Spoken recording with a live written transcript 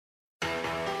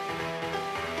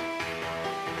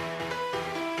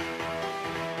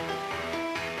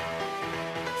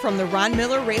From the Ron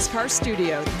Miller Race Car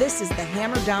Studio, this is the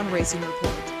Hammer Down Racing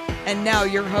Report. And now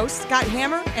your hosts, Scott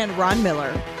Hammer and Ron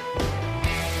Miller.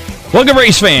 Welcome,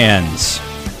 race fans,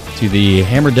 to the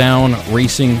Hammer Down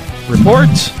Racing Report.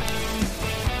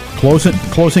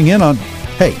 Closing in on...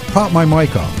 Hey, pop my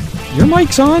mic off. Your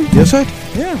mic's on? Is it?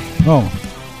 Yeah.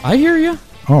 Oh. I hear you.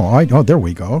 Oh, there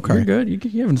we go. Okay. You're good.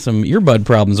 You're having some earbud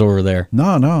problems over there.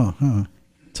 No.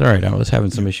 It's all right. I was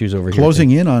having some issues over here. Closing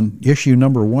in on issue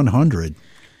number 100.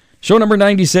 Show number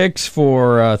 96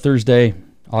 for Thursday,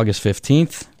 August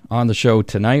 15th. On the show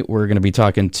tonight, we're going to be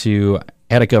talking to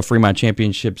Attica Fremont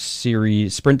Championship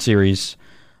Series Sprint Series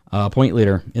point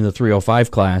leader in the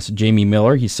 305 class, Jamie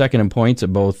Miller. He's second in points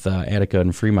at both Attica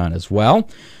and Fremont as well.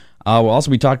 We'll also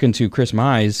be talking to Chris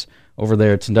Mize over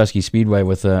there at Sandusky Speedway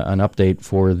with an update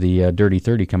for the Dirty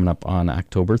 30 coming up on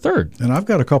October 3rd. And I've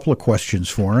got a couple of questions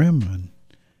for him.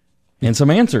 And some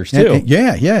answers, too.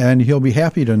 And he'll be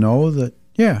happy to know that,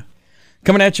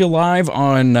 Coming at you live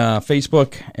on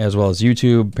Facebook as well as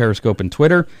YouTube, Periscope, and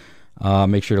Twitter.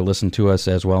 Make sure to listen to us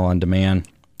as well on demand,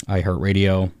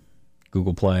 iHeartRadio,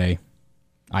 Google Play,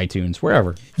 iTunes,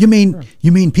 wherever. You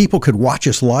mean people could watch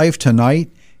us live tonight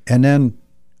and then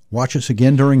watch us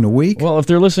again during the week? Well, if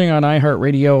they're listening on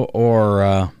iHeartRadio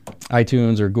or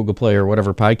iTunes or Google Play or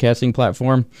whatever podcasting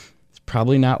platform, it's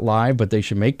probably not live, but they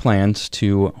should make plans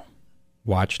to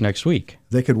watch next week.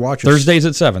 They could watch Thursdays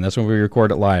at 7. That's when we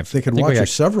record it live. They could watch us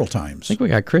several times. I think we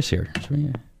got Chris here.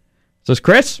 Is this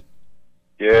Chris?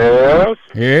 Yes.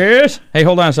 Yes. Hey,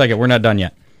 hold on a second. We're not done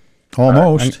yet.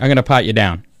 Almost. I'm going to pot you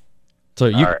down. So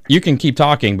you can keep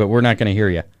talking, but we're not going to hear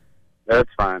you. That's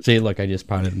fine. See, look, I just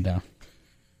potted him down.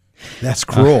 That's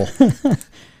cruel.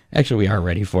 Actually, we are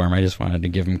ready for him. I just wanted to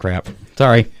give him crap.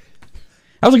 Sorry.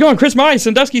 How's it going? Chris Mize,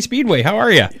 Sandusky Speedway. How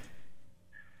are you?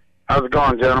 How's it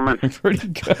going, gentlemen? Pretty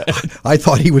good. I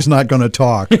thought he was not going to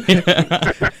talk.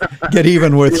 Get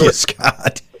even with you,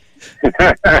 Scott.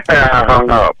 I hung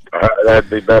up. That'd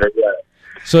be better yet.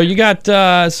 So you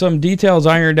got some details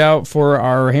ironed out for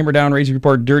our Hammer Down Racing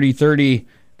Report Dirty 30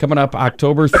 coming up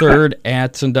October 3rd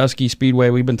at Sandusky Speedway.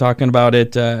 We've been talking about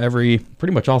it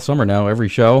pretty much all summer now, every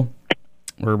show.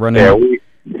 We're running. Yeah,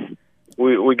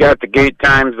 we got the gate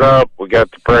times up. We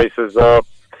got the prices up.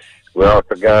 We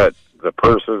also got the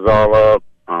purses all up.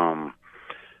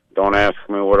 Don't ask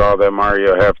me what all them are.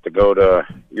 You'll have to go to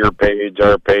your page,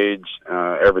 our page.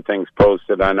 Everything's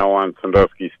posted. I know on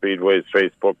Sandusky Speedway's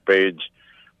Facebook page.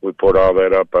 We put all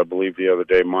that up, I believe, the other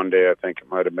day, Monday. I think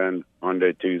it might have been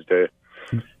Monday, Tuesday.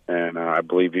 And I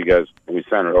believe we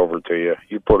sent it over to you.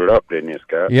 You put it up, didn't you,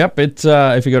 Scott? Yep. It's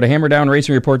if you go to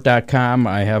hammerdownracingreport.com,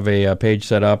 I have a page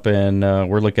set up, and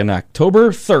we're looking October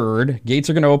 3rd. Gates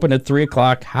are going to open at 3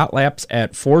 o'clock, hot laps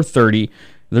at 4:30.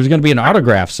 There's going to be an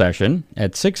autograph session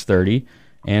at 6:30,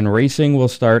 and racing will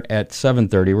start at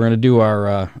 7:30. We're going to do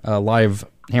our live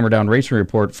Hammer Down Racing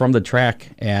Report from the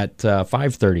track at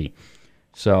 5:30.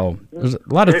 So there's a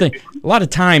lot of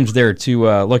times there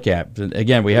to look at.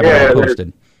 Again, we have it all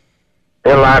posted.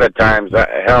 A lot of times.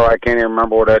 Hell, I can't even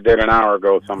remember what I did an hour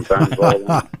ago sometimes.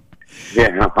 I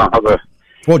tell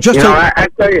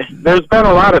you, there's been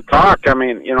a lot of talk. I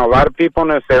mean, a lot of people in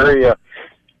this area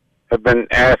have been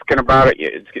asking about it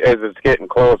as it's getting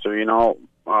closer.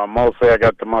 Mostly I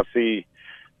got the Must-See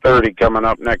 30 coming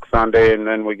up next Sunday, and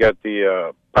then we got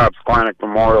the Pops Clinic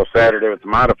Memorial Saturday with the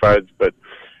Modifieds, but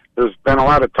there's been a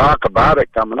lot of talk about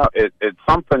it coming up. It's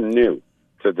something new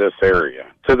to this area.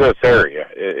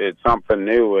 It's something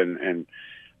new, and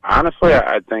honestly,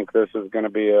 I think this is going to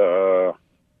be a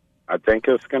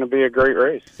great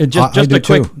race. Just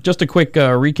a quick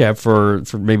recap for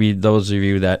maybe those of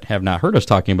you that have not heard us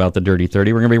talking about the Dirty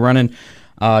 30. We're going to be running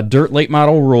dirt late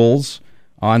model rules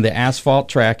on the asphalt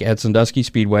track at Sandusky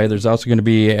Speedway. There's also going to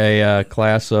be a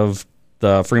class of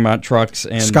the Fremont trucks.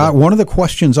 And Scott, one of the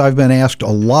questions I've been asked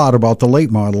a lot about the late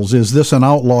models is this an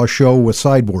outlaw show with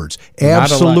sideboards?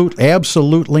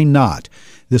 Absolutely not.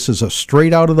 This is a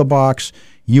straight out of the box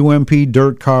UMP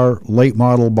dirt car late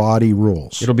model body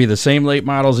rules. It'll be the same late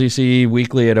models you see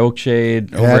weekly at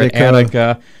Oakshade, over at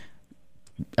Attica,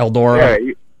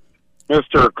 Eldora. Yeah,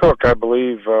 Mr. Cook, I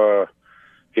believe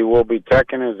he will be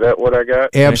teching. Is that what I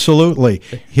got? Absolutely.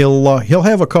 He'll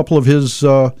have a couple of his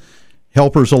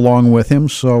helpers along with him,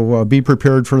 so be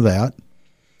prepared for that.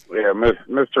 Yeah,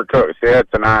 Mr. Cook. See, that's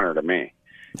an honor to me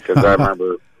because I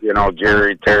remember,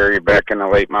 Jerry, Terry back in the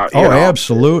late model.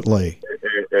 Absolutely.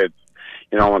 It's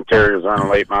when Terry was running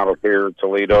late model here in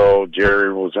Toledo,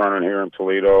 Jerry was running here in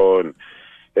Toledo, and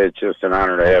it's just an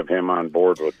honor to have him on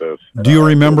board with us. Do you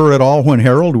remember at all when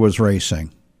Harold was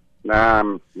racing? Nah,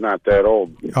 I'm not that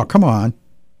old. Oh, come on.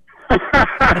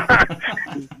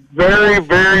 Very,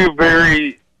 very,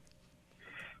 very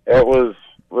it was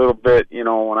a little bit, when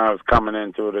I was coming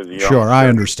into it as a young Sure, I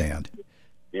understand.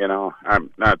 I'm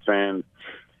not saying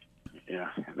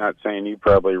you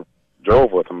probably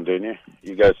drove with them, didn't you?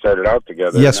 You guys started out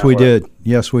together. Yes, we did.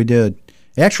 Yes, we did.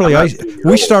 Actually,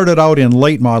 we started out in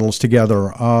late models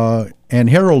together, and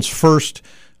Harold's first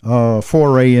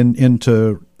foray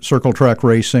into circle track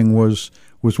racing was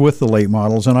with the late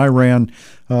models, and I ran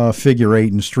figure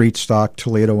 8 and street stock,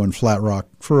 Toledo and Flat Rock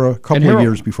for a couple of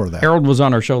years before that. Harold was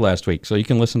on our show last week, so you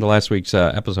can listen to last week's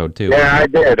episode too. Yeah, I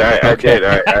did. I did.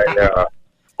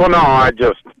 Well, no,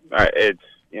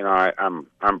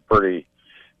 I'm pretty.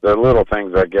 The little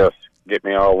things, I guess, get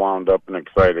me all wound up and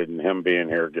excited, and him being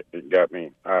here got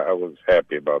me. I was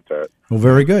happy about that. Well,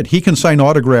 very good. He can sign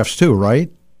autographs too,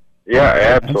 right?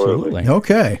 Yeah, absolutely.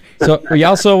 Okay. So we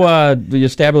also we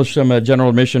established some general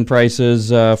admission prices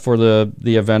for the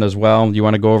event as well. Do you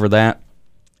want to go over that?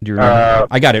 Do you remember?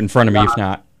 I got it in front of me. If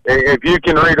not, if you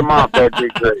can read them off, that'd be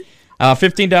great.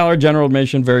 $15 general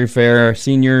admission, very fair.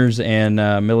 Seniors and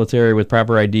military with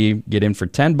proper ID get in for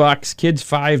 $10. Kids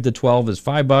 5 to 12 is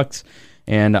 $5,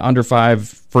 and under 5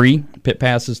 free. Pit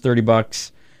pass is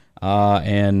 $30,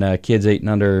 and kids 8 and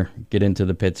under get into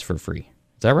the pits for free.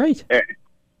 Is that right?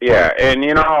 Yeah, and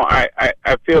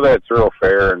I feel that's real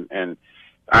fair, and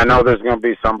I know there's going to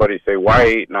be somebody say, why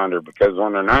 8 and under? Because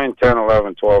when they're 9, 10,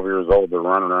 11, 12 years old, they're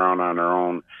running around on their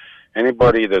own.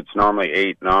 Anybody that's normally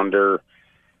 8 and under,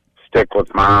 stick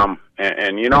with mom.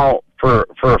 And for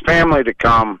a family to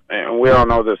come, and we all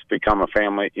know this become a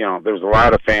family, there's a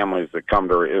lot of families that come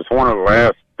to it. It's one of the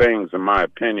last things, in my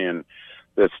opinion,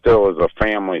 that still is a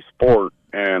family sport.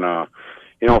 And,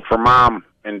 for mom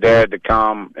and dad to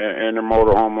come in their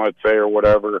motorhome, let's say, or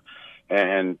whatever,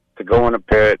 and to go in a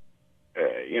pit,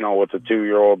 with a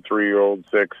 2-year-old, 3-year-old,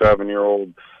 6,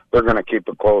 7-year-old, they're going to keep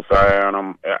a close eye on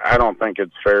them. I don't think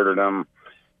it's fair to them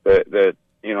that they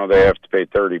have to pay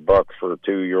 $30 for a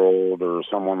 2-year-old or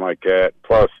someone like that.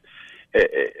 Plus,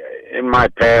 in my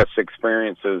past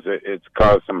experiences, it's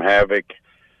caused some havoc.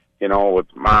 With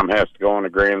mom has to go in the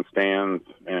grandstands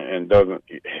and doesn't.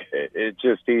 It's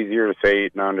just easier to say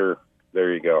 8 and under.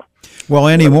 There you go. Well,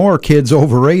 anymore, kids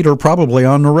over 8 are probably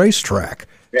on the racetrack.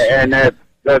 And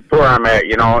that's where I'm at.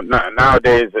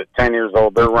 Nowadays at 10 years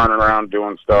old, they're running around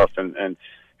doing stuff, and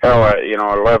hell,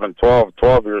 11,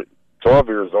 12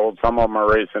 years old, some of them are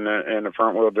racing in the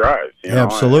front wheel drives.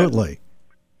 Absolutely.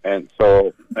 And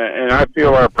so, and I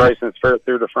feel our pricing is fair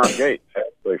through the front gate,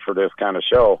 actually, for this kind of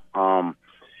show.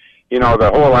 The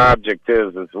whole object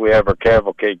is we have our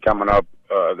cavalcade coming up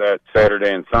that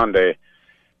Saturday and Sunday,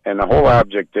 and the whole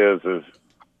object is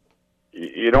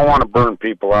you don't want to burn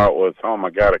people out with, oh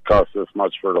my God, it costs this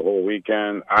much for the whole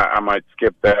weekend. I might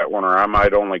skip that one, or I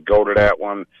might only go to that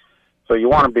one. So you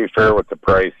want to be fair with the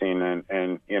pricing,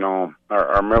 and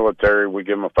our military, we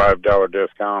give them a $5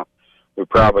 discount. We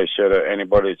probably should have,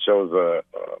 anybody that shows a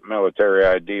military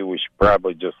ID, we should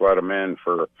probably just let them in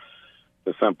for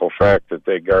the simple fact that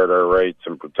they guard our rights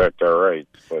and protect our rights.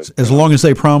 But, as long as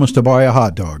they promise to buy a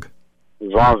hot dog. As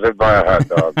long as they buy a hot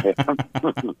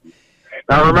dog.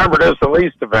 Now remember, this is the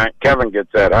least event. Kevin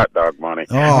gets that hot dog money.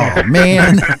 Oh,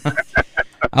 man.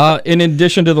 In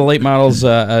addition to the late models,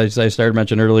 as I started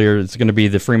mentioning earlier, it's going to be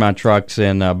the Fremont trucks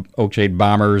and Oakshade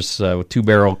Bombers with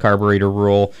 2-barrel carburetor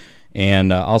rule,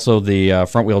 and also the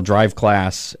front-wheel drive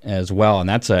class as well, and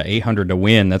that's a $800 to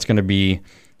win. That's going to be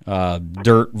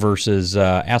dirt versus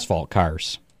asphalt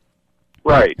cars.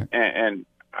 Right, and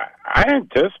I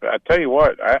anticipate, I tell you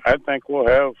what, I think we'll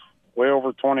have way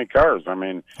over 20 cars. I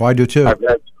mean, I do too.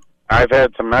 I've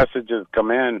had some messages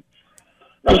come in,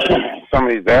 some of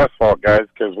these asphalt guys,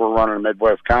 because we're running a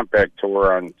Midwest Compact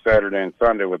Tour on Saturday and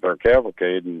Sunday with our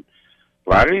cavalcade, and a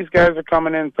lot of these guys are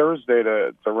coming in Thursday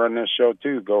to run this show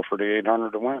too, go for the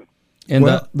 800 to win. And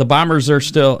the Bombers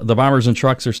and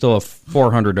trucks are still a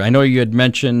 400. I know you had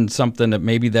mentioned something that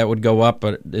maybe that would go up,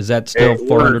 but is that still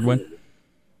 400 win?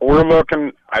 We're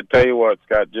looking, I tell you what,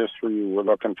 Scott, just for you, we're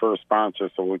looking for a sponsor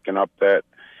so we can up that,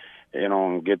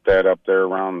 and get that up there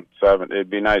around 7. It'd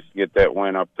be nice to get that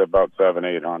win up to about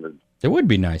 700-800. It would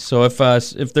be nice. So if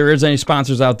there is any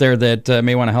sponsors out there that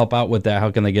may want to help out with that,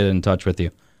 how can they get in touch with you?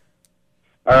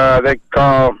 They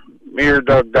call me or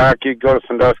Doug Dockey. Go to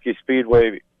Sandusky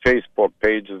Speedway Facebook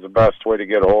page is the best way to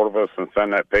get a hold of us, and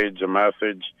send that page a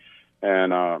message.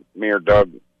 And me or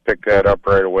Doug pick that up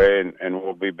right away, and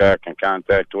we'll be back in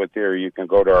contact with you. Or you can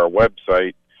go to our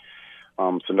website,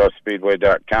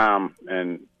 SanduskySpeedway.com,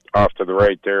 and off to the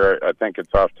right there, I think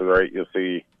it's off to the right, you'll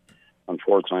see,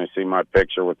 unfortunately, my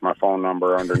picture with my phone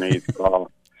number underneath.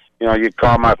 You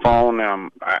call my phone.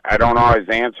 I don't always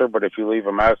answer, but if you leave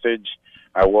a message,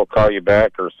 I will call you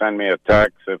back or send me a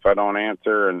text if I don't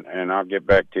answer, and I'll get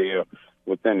back to you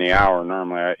within the hour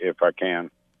normally if I can.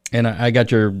 And I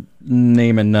got your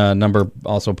name and number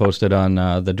also posted on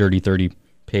the Dirty 30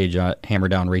 page at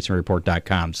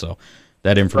hammerdownracingreport.com, so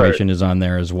that information is on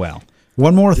there as well.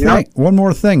 One more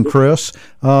thing, Chris.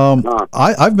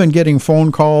 I've been getting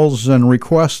phone calls and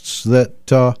requests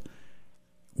that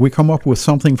we come up with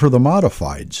something for the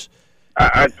modifieds.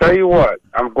 I tell you what,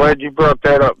 I'm glad you brought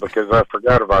that up because I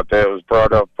forgot about that. It was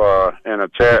brought up in a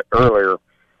chat earlier.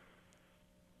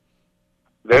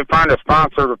 They find a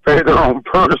sponsor to pay their own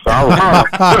purse.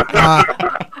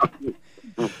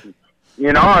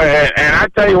 You know, and I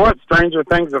tell you what, stranger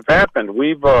things have happened.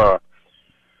 We've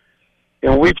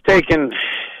taken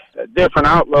a different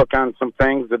outlook on some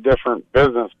things, a different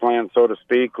business plan, so to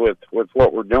speak, with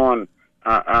what we're doing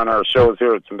on our shows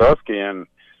here at Sandusky, and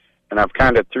I've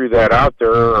kind of threw that out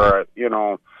there. You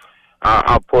know,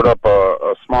 I'll put up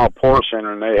a small portion,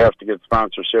 and they have to get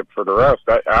sponsorship for the rest.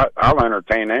 I'll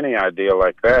entertain any idea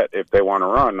like that if they want to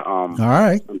run. All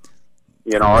right.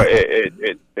 You know,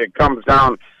 it comes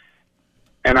down,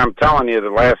 and I'm telling you, the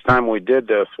last time we did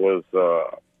this was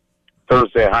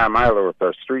Thursday High Miler with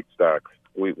our street stocks.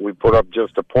 We put up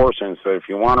just a portion, so if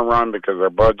you want to run, because our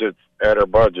budget's at our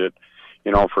budget,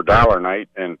 you know, for dollar night,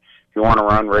 and if you want to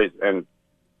run, raise, and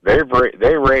they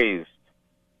raised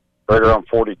right around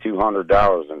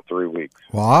 $4,200 in 3 weeks.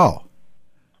 Wow.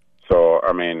 So,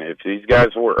 I mean, if these guys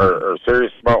are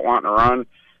serious about wanting to run,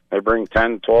 they bring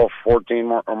 10, 12,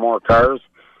 14 or more cars.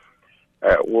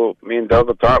 Me and Doug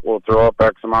will talk. We'll throw up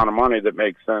X amount of money that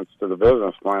makes sense to the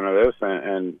business plan of this.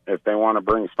 And if they want to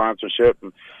bring sponsorship,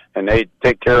 and they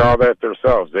take care of all that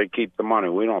themselves, they keep the money.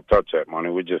 We don't touch that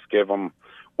money. We just give them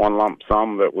one lump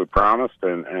sum that we promised,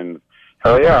 and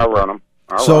hell yeah, I'll run them.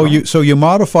 So you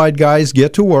modified guys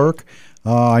get to work.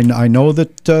 I know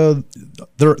that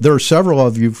there are several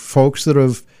of you folks that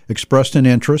have expressed an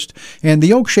interest, and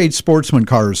the Oakshade Sportsman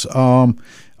cars.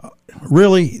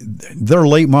 Really, they're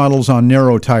late models on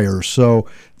narrow tires, so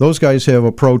those guys have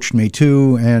approached me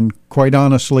too, and quite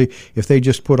honestly, if they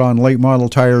just put on late model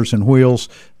tires and wheels,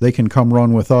 they can come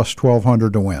run with us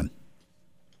 1,200 to win.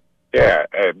 Yeah,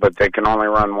 but they can only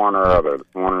run one or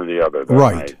the other.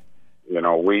 Right. Night. You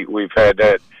know, we've had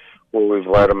that where we've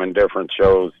led them in different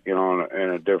shows, you know,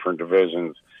 in different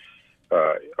divisions.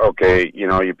 Okay, you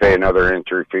know, you pay another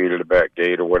entry fee to the back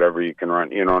gate or whatever, you can run,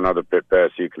 you know, another pit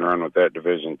pass you can run with that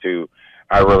division too.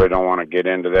 I really don't want to get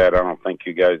into that. I don't think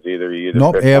you guys either.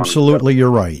 Nope, absolutely,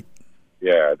 you're right.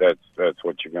 Yeah, that's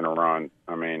what you're going to run.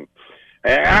 I mean,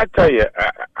 and I tell you,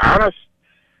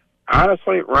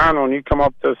 honestly, Ron, when you come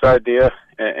up with this idea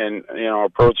and you know,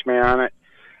 approach me on it,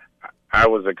 I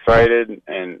was excited,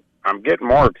 and I'm getting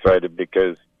more excited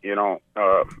because, you know,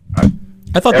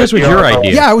 I thought this was your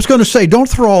idea. Yeah, I was going to say, don't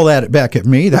throw all that back at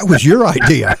me. That was your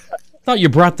idea. I thought you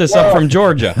brought this up from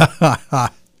Georgia.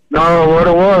 No, what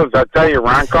it was, I tell you,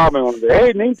 Ron called me one day,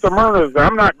 hey, need some earners.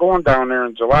 I'm not going down there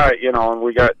in July, you know, and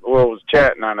was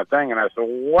chatting on a thing, and I said,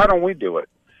 well, why don't we do it?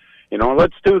 You know,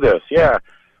 let's do this, yeah.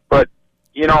 But,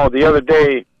 you know, the other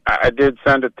day, I did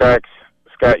send a text.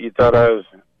 Scott, you thought I was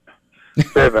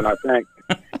fibbing, I think.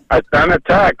 I sent a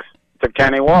text to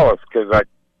Kenny Wallace because I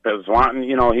was wanting,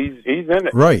 you know, he's in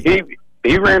it. Right.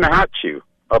 He ran a hot shoe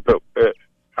up at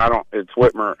it's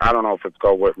Whitmer. I don't know if it's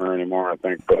called Whitmer anymore, I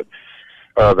think, but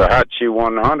the Hot Shoe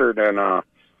 100, and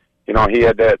you know, he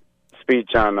had that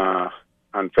speech on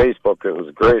Facebook that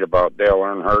was great about Dale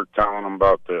Earnhardt telling him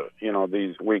about the, you know,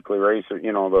 these weekly races,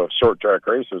 you know, the short track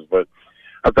races. But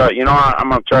I thought, you know, I'm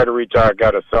gonna try to reach out. I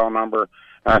got a cell number,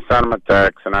 and I sent him a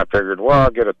text, and I figured, well,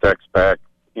 I'll get a text back,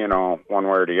 you know, one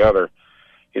way or the other.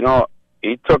 You know,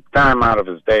 he took time out of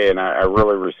his day, and I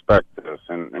really respect this,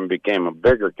 and became a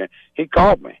bigger. He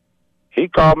called me. He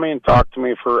called me and talked to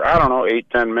me for, I don't know,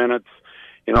 8-10 minutes,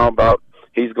 you know, about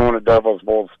he's going to Devil's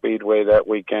Bowl Speedway that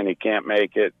weekend. He can't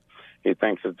make it. He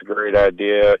thinks it's a great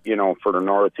idea, you know, for the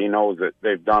North. He knows that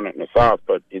they've done it in the South,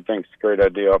 but he thinks it's a great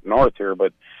idea up North here.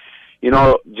 But, you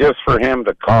know, just for him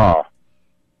to call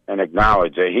and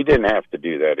acknowledge that, he didn't have to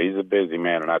do that. He's a busy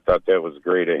man, and I thought that was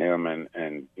great of him.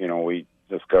 And you know, we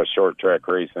discussed short track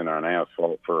racing on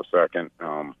asphalt for a second,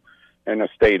 and the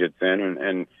state it's in.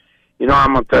 And you know,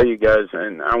 I'm going to tell you guys,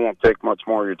 and I won't take much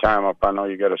more of your time up. I know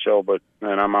you got a show, but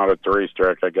man, I'm out at the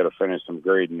racetrack. I got to finish some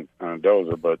grading on a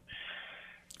dozer. But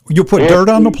you put dirt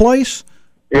on the place?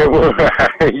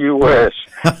 You wish.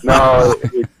 No,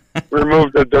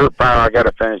 remove the dirt pile. I got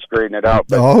to finish grading it out.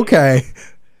 But, okay.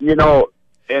 You know,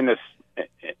 in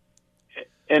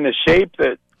the shape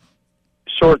that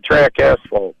short track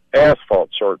asphalt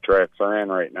short tracks are in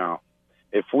right now,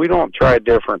 if we don't try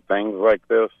different things like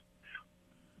this,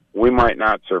 we might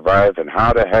not survive, and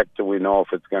how the heck do we know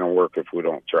if it's going to work if we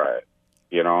don't try it?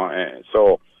 You know, and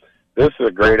so this is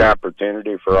a great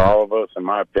opportunity for all of us, in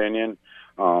my opinion.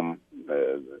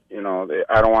 You know,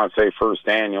 I don't want to say first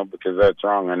annual because that's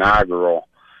wrong. Inaugural,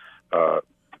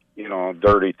 you know,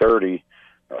 Dirty 30,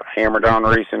 Hammer Down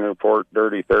Racing Report,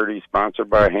 Dirty 30, sponsored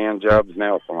by Hand Jobs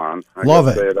Nail Salon. Love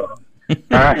it.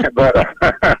 But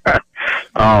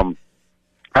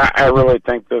I really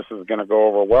think this is going to go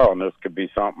over well, and this could be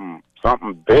something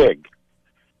big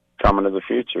coming to the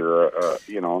future.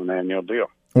 You know, an annual deal.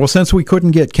 Well, since we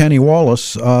couldn't get Kenny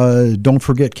Wallace, don't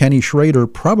forget Kenny Schrader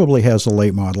probably has a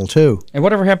late model too. And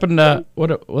whatever happened?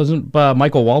 Wasn't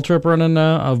Michael Waltrip running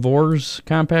a Vors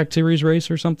Compact Series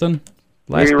race or something?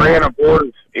 He ran a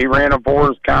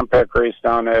Vors Compact race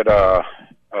down at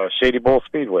Shady Bull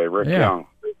Speedway. Rick Young,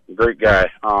 great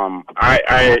guy.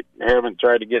 I haven't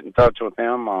tried to get in touch with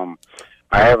him. I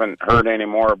haven't heard any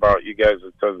more about you guys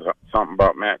that says something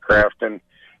about Matt Crafton.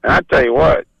 And I tell you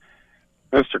what,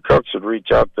 Mr. Cook should reach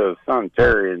out to his son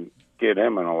Terry and get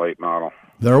him in a late model.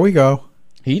 There we go.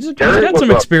 He's got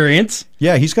some experience.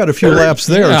 Yeah, he's got a few laps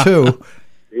there too.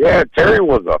 Yeah, Terry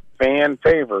was a fan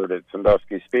favorite at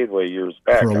Sandusky Speedway years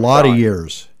back. For a lot of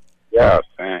years. Yes,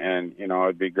 and you know,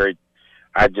 it'd be great.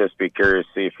 I'd just be curious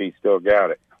to see if he still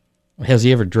got it. Has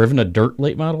he ever driven a dirt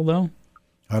late model, though?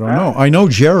 I don't know. I know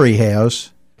Jerry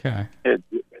has. Okay.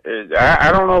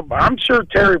 I don't know. I'm sure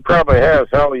Terry probably has.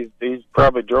 Hell, he's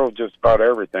probably drove just about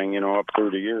everything, you know, up through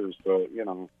the years. So, you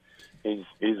know,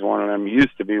 he's one of them. He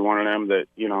used to be one of them that,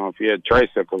 you know, if he had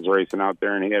tricycles racing out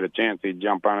there and he had a chance, he'd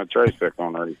jump on a tricycle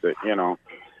and race it, you know.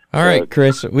 All right,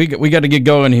 Chris, we got to get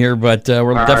going here, but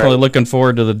we're definitely looking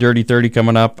forward to the Dirty 30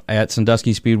 coming up at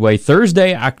Sandusky Speedway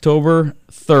Thursday, October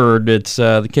 3rd. It's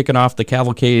kicking off the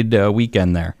Cavalcade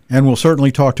weekend there. And we'll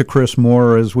certainly talk to Chris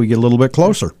more as we get a little bit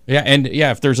closer. Yeah, and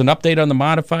if there's an update on the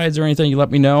modifieds or anything, you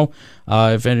let me know.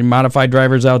 If any modified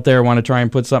drivers out there want to try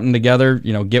and put something together,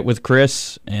 you know, get with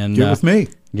Chris and get with me.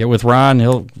 Get with Ron.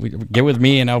 He'll get with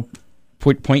me, and I'll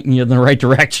pointing you in the right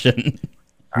direction.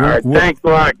 All right, thanks a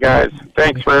lot, guys.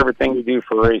 Thanks for everything you do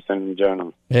for racing in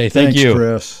general. Hey, thanks, you,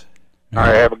 Chris. All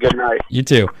right, have a good night. You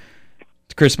too.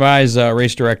 It's Chris Mize,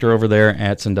 race director over there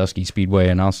at Sandusky Speedway,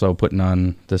 and also putting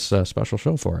on this special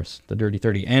show for us, the Dirty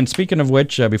 30. And speaking of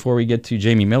which, before we get to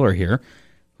Jamie Miller here,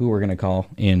 who we're going to call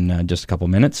in just a couple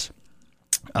minutes,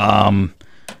 got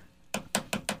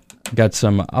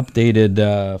some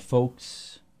updated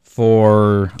folks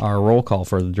for our roll call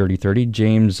for the Dirty 30.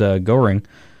 James Goring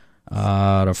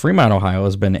to Fremont, Ohio,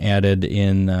 has been added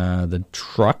in the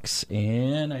trucks.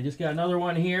 And I just got another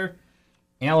one here.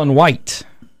 Alan White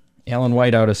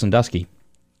out of Sandusky,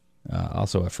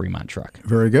 also a Fremont truck.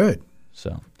 Very good. So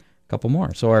a couple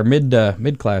more. So our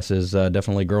mid class is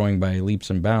definitely growing by leaps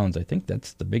and bounds. I think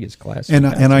that's the biggest class. And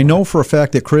I know for a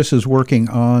fact that Chris is working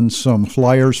on some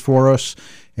flyers for us,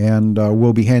 and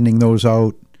we'll be handing those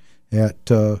out at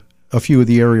a few of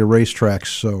the area racetracks.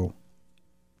 So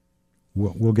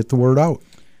we'll get the word out.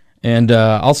 And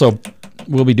also,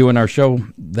 we'll be doing our show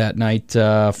that night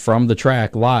from the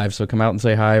track live, so come out and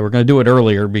say hi. We're going to do it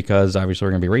earlier because obviously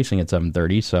we're going to be racing at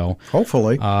 7:30. So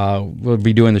hopefully we'll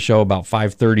be doing the show about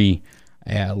 5:30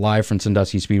 live from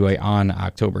Sandusky Speedway on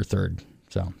October 3rd.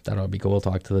 So that'll be cool. We'll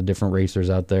talk to the different racers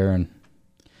out there, and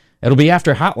it'll be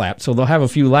after hot laps, so they'll have a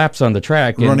few laps on the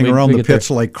track. Running around the pits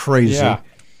like crazy. Yeah.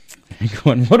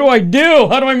 Going, what do I do?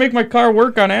 How do I make my car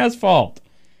work on asphalt?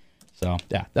 So,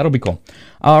 yeah, that'll be cool.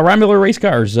 Ron Miller Race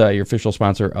Cars, your official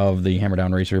sponsor of the Hammer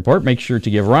Down Racing Report. Make sure to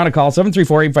give Ron a call,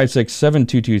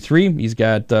 734-856-7223. He's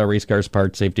got race cars,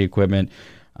 parts, safety equipment,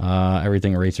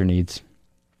 everything a racer needs.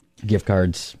 Gift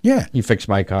cards. Yeah. You fixed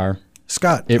my car.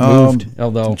 Scott, it moved,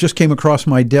 although just came across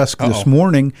my desk this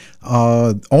morning.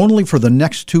 Only for the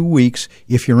next 2 weeks,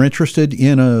 if you're interested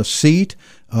in a seat,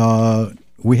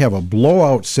 we have a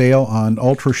blowout sale on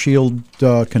Ultra Shield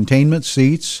containment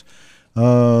seats.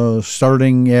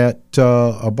 Starting at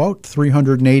about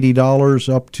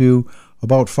 $380 up to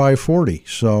about $540.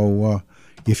 So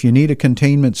if you need a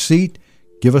containment seat,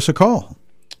 give us a call.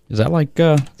 Is that like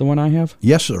the one I have?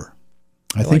 Yes, sir.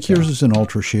 I think yours is an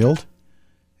Ultra Shield,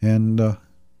 and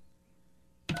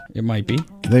it might be.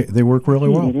 They work really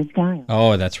well.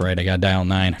 Oh, that's right. I got dial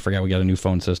 9. I forgot we got a new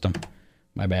phone system.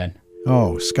 My bad.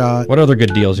 Oh, Scott. What other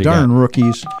good deals you got? Darn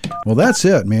rookies. Well, that's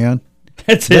it, man.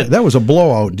 That's it. That was a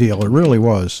blowout deal. It really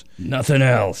was. Nothing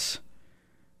else.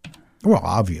 Well,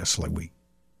 obviously, we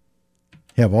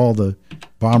have all the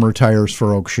bomber tires for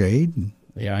Oakshade.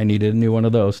 Yeah, I needed a new one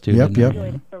of those, too. Yep.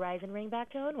 Enjoy the Verizon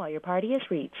ringback tone while your party is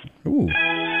reached. Ooh.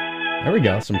 There we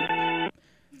go.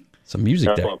 Some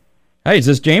music there. Hey, is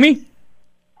this Jamie?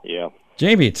 Yeah.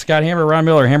 Jamie, it's Scott Hammer, Ron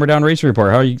Miller, Hammer Down Racing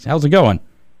Report. How's it going?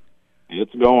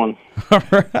 It's going. All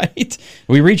right.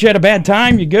 We reach you at a bad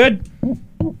time. You good?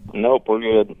 Nope, we're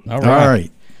good. All right.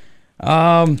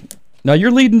 Now you're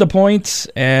leading the points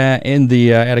in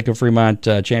the Attica Fremont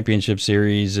Championship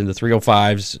Series in the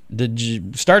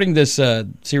 305s. Starting this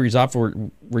series off, were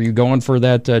you going for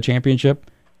that championship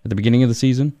at the beginning of the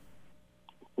season?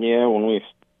 Yeah, when we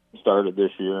started this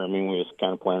year, we was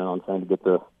kind of planning on trying to get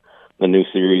the new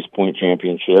series point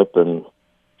championship, and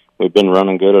we've been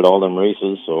running good at all them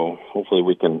races, so hopefully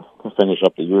we can finish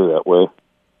up the year that way.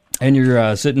 And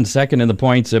you're sitting second in the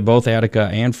points at both Attica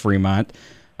and Fremont,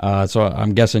 so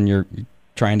I'm guessing you're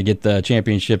trying to get the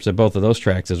championships at both of those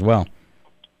tracks as well.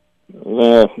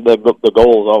 The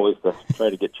goal is always to try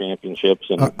to get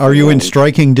championships. And are you in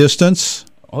striking distance?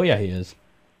 Oh, yeah, he is.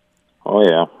 Oh,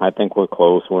 yeah. I think we're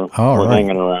close. We're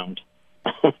hanging around.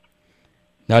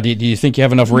 Now, do you think you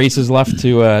have enough races left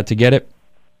to get it?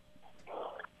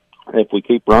 If we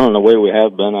keep running the way we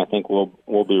have been, I think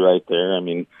we'll be right there.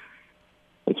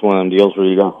 It's one of them deals where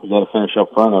you got to finish up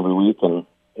front every week and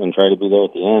try to be there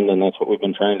at the end, and that's what we've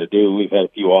been trying to do. We've had a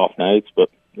few off nights, but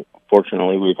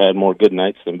fortunately we've had more good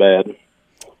nights than bad.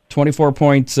 24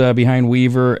 points behind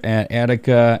Weaver at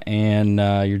Attica, and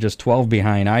you're just 12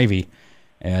 behind Ivy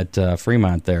at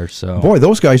Fremont there. So, boy,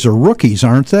 those guys are rookies,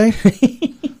 aren't they?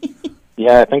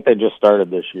 Yeah, I think they just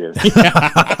started this year.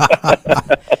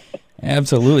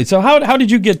 Absolutely. So how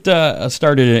did you get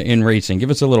started in racing?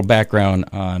 Give us a little background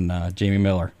on Jamie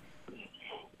Miller.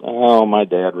 Oh, my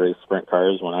dad raced sprint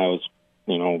cars when I was,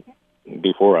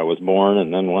 before I was born,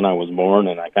 and then when I was born,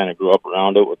 and I kind of grew up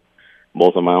around it with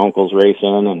both of my uncles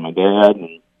racing and my dad,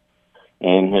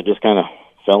 and it just kind of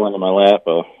fell into my lap.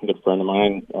 A good friend of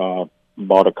mine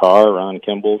bought a car, Ron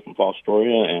Kimball from Fall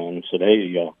Astoria, and said, "Hey,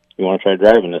 you want to try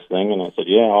driving this thing?" And I said,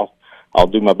 "Yeah, I'll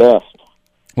do my best."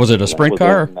 Was it a sprint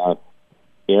car?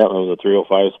 Yeah, it was a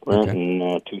 305 Sprint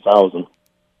in 2000.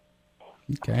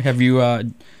 Okay. Have you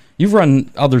you've run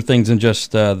other things than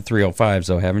just the 305s,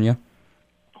 though, haven't you?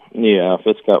 Yeah, if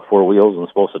it's got four wheels and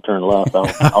supposed to turn left,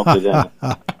 I'll do that.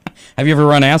 Have you ever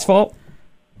run asphalt?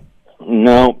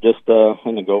 No, just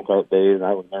in the go-kart days.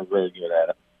 I was never very good at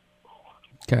it.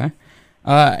 Okay.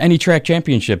 Any track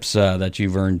championships that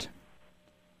you've earned?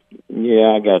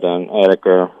 Yeah, I got an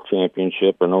Attica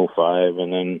championship in 05,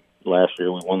 and then last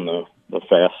year we won the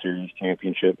Fast Series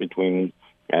championship between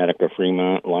Attica,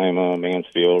 Fremont, Lima,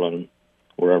 Mansfield, and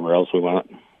wherever else we went.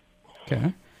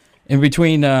 Okay. In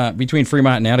between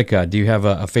Fremont and Attica, do you have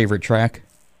a favorite track?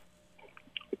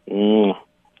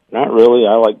 Not really.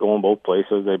 I like going both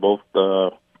places. They both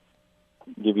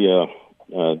give you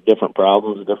different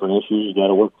problems, different issues you got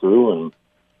to work through, and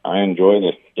I enjoy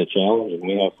the challenge, and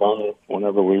we have fun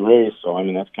whenever we race. So,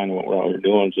 that's kind of what we're out here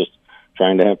doing, just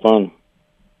trying to have fun.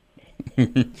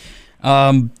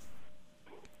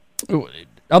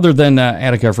 Other than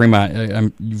Attica,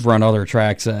 Fremont, you've run other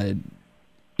tracks.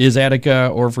 Is Attica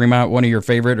or Fremont one of your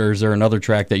favorite, or is there another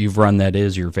track that you've run that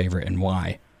is your favorite, and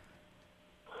why?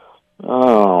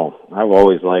 Oh, I've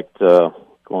always liked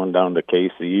going down to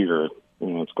KC, or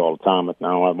it's called Atomic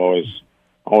now. I've always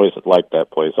liked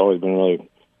that place. Always been really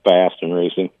fast in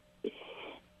racing. Do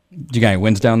you got any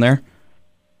wins down there?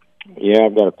 Yeah,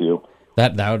 I've got a few.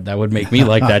 That would make me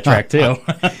like that track too.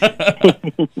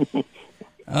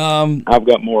 I've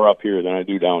got more up here than I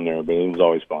do down there, but it was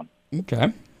always fun.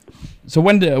 Okay. So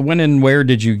when and where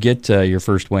did you get your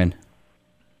first win?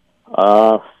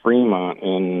 Fremont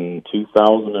in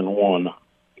 2001.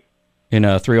 In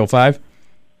a 305?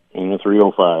 In a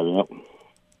 305, yep.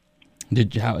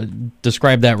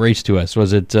 Describe that race to us.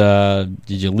 Was it? Did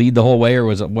you lead the whole way, or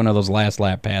was it one of those last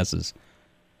lap passes?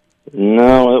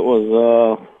 No, it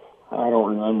was. I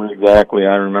don't remember exactly.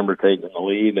 I remember taking the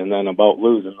lead, and then about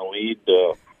losing the lead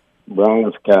to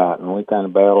Brian Scott, and we kind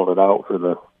of battled it out for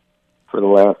the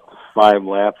last 5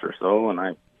 laps or so, and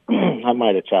I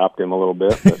might have chopped him a little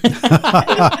bit, but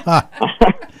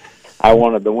I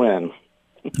wanted to win.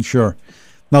 Sure.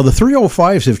 Now the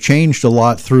 305s have changed a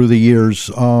lot through the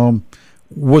years.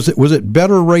 Was it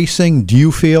better racing, do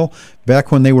you feel,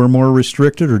 back when they were more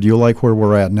restricted, or do you like where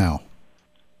we're at now?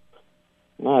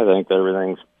 I think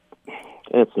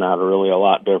it's not really a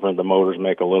lot different. The motors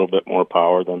make a little bit more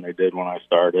power than they did when I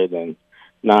started, and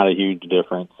not a huge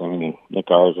difference. The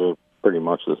cars are pretty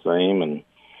much the same, and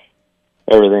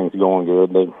everything's going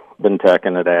good. They've been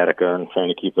teching at Attica and trying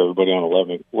to keep everybody on a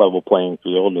level playing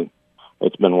field, and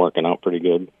it's been working out pretty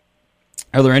good.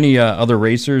 Are there any other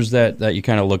racers that you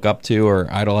kind of look up to or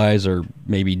idolize, or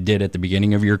maybe did at the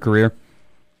beginning of your career?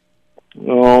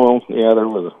 Oh, yeah, there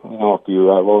was a few.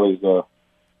 I've always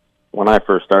when I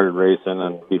first started racing,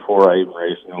 and before I even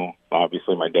raced,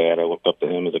 obviously my dad, I looked up to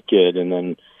him as a kid, and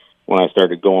then when I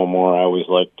started going more, I always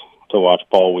liked to watch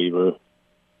Paul Weaver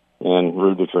and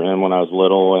rooted for him when I was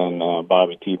little, and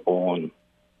Bobby Teeple and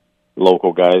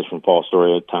local guys from Paul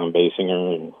Story, Tom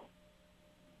Basinger, and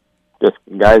just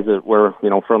guys that were,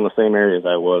 from the same area as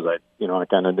I was. I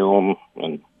kind of knew them,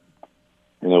 and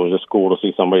it was just cool to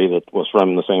see somebody that was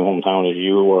from the same hometown as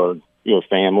you or your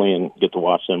family and get to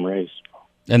watch them race.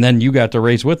 And then you got to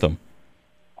race with them.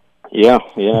 Yeah,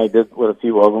 I did with a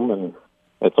few of them, and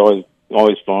it's always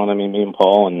fun. I mean, me and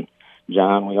Paul and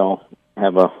John, we all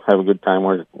have a good time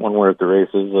when we're at the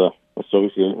races,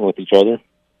 associating with each other.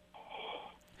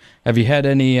 Have you had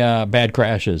any bad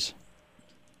crashes?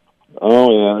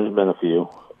 Oh yeah, there's been a few.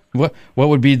 What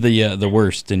would be the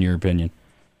worst in your opinion?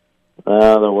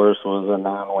 The worst was a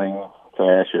non-wing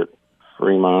crash at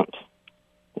Fremont,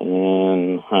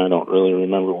 and I don't really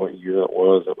remember what year it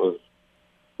was. It was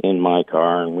in my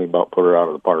car, and we about put her out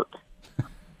of the park.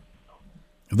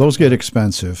 Those get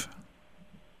expensive.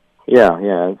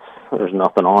 Yeah. There's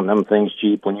nothing on them things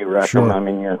cheap when you wreck Sure. them. I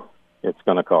mean, it's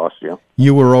going to cost you.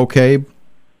 You were okay?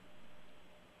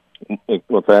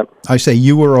 What's that? I say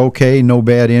you were okay, no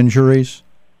bad injuries?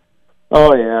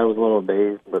 Oh, yeah, I was a little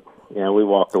dazed, but, we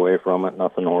walked away from it,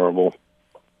 nothing horrible.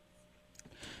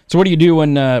 So what do you do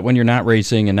when you're not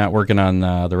racing and not working on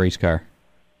the race car?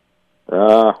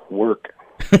 Work.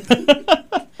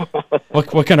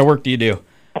 What kind of work do you do?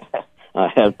 I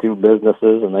have 2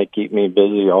 businesses, and they keep me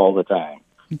busy all the time.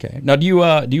 Okay. Now, do you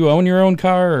own your own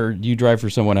car, or do you drive for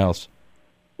someone else?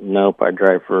 Nope, I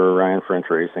drive for Ryan French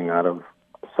Racing out of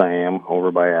Siam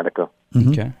over by Attica.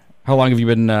 Mm-hmm. Okay. How long have you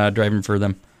been driving for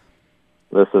them?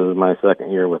 This is my 2nd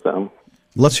year with them.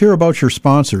 Let's hear about your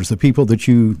sponsors, the people that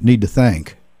you need to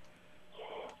thank.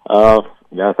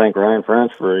 Gotta thank Ryan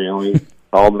French for, he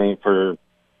called me for,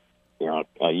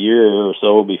 a year or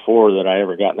so before that I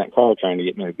ever got in that car trying to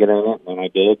get me to get in it, and I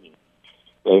did.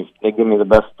 They give me the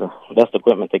best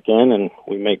equipment they can, and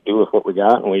we make do with what we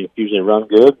got, and we usually run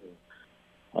good.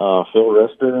 Phil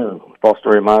Rister, Paul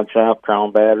Story Mod Shop,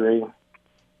 Crown Battery,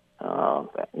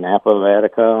 Napa of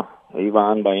Attica,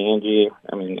 Avon by Angie.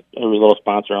 I mean, every little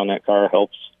sponsor on that car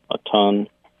helps a ton.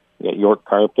 You got York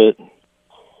Carpet,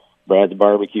 Brad's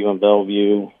Barbecue in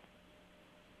Bellevue.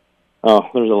 Oh,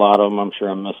 there's a lot of them. I'm sure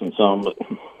I'm missing some, but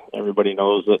everybody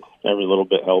knows that every little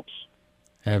bit helps.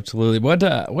 Absolutely. What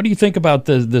do you think about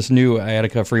this new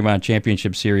Attica Fremont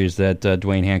Championship Series that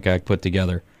Dwayne Hancock put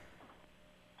together?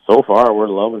 So far, we're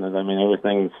loving it. I mean,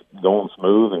 everything's going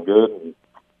smooth and good. And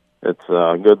it's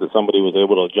good that somebody was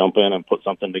able to jump in and put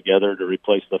something together to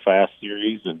replace the Fast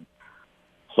Series, and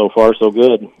so far, so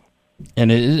good.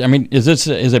 And is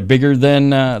it bigger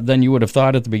than you would have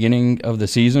thought at the beginning of the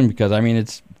season? Because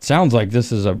it sounds like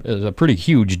this is a pretty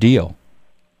huge deal.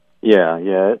 Yeah,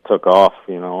 it took off.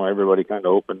 Everybody kind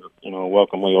of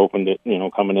welcomely opened it.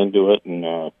 Coming into it,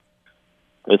 and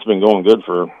it's been going good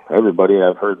for everybody.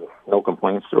 I've heard no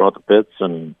complaints throughout the pits,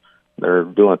 and they're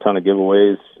doing a ton of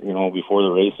giveaways. Before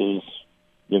the races,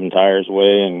 giving tires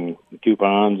away and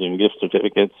coupons and gift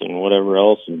certificates and whatever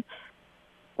else, and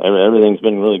everything's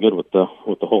been really good with the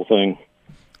whole thing.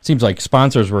 Seems like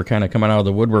sponsors were kind of coming out of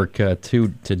the woodwork to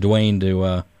Dwayne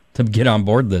to get on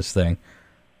board this thing.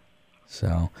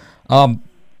 So,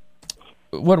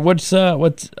 what's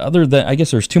other than, I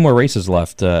guess there's 2 more races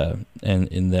left in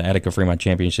the Attica Fremont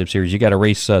Championship Series. You got a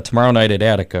race tomorrow night at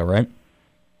Attica, right?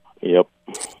 Yep.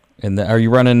 And are you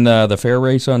running the fair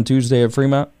race on Tuesday at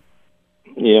Fremont?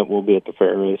 Yeah, we'll be at the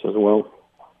fair race as well.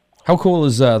 How cool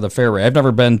is the fair race? I've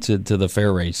never been to the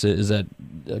fair race. Is that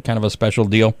kind of a special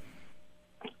deal?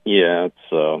 Yeah,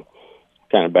 it's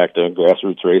kind of back to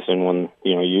grassroots racing when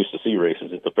you used to see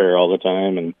races at the fair all the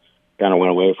time, and kind of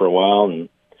went away for a while, and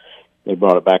they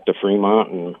brought it back to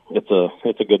Fremont, and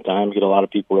it's a good time. You get a lot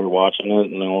of people there watching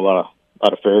it, and a lot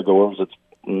of fair goers that's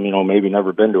maybe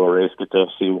never been to a race get to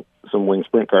see some wing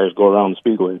sprint cars go around the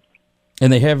speedway.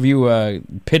 And they have you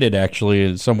pitted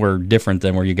actually somewhere different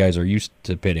than where you guys are used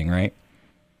to pitting, right?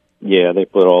 Yeah, they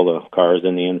put all the cars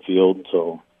in the infield,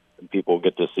 so people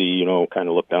get to see, kind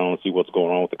of look down and see what's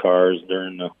going on with the cars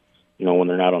during the, when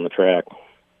they're not on the track.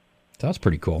 That's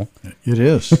pretty cool. It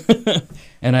is.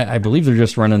 And I believe they're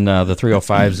just running the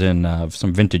 305s in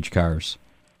some vintage cars.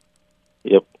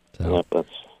 Yep. So. Yep, that's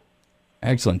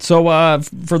excellent. So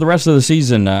for the rest of the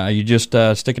season, are you just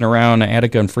sticking around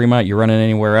Attica and Fremont? You running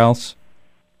anywhere else?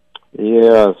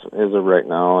 Yeah, as of right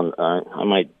now, and I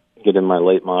might get in my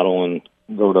late model and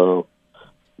go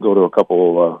to a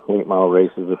couple of late model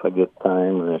races if I get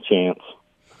time or a chance.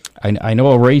 I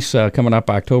know a race coming up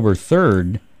October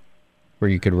 3rd where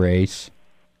you could race.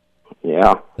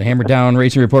 Yeah. The Hammer Down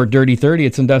Racing Report Dirty 30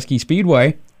 at Sandusky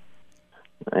Speedway.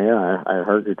 Yeah, I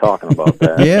heard you talking about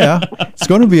that. Yeah, it's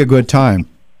going to be a good time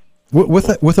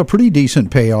with a pretty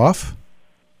decent payoff.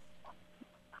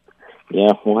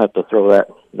 Yeah, we'll have to throw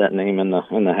that name in the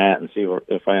hat and see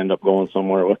if I end up going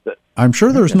somewhere with it. I'm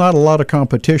sure there's not a lot of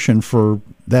competition for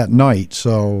that night,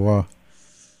 so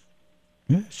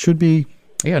it should be.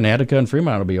 Yeah, and Attica and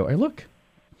Fremont will be. Hey, look,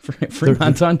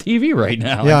 Fremont's on TV right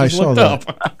now. Yeah, I just saw looked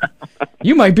that. Up.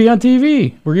 You might be on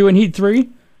TV. Were you in Heat 3?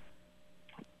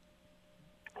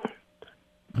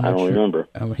 I don't remember.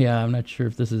 Yeah, I'm not sure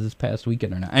if this is this past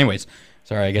weekend or not. Anyways,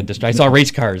 sorry, I got distracted. I saw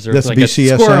race cars. There was That's like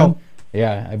BCSN? a squirrel.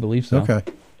 Yeah, I believe so. Okay.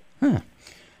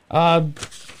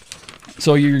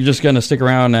 So you're just going to stick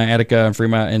around Attica and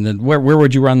Fremont, and then where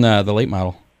would you run the late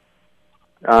model?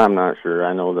 I'm not sure.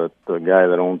 I know that the guy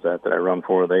that owns that I run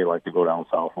for, they like to go down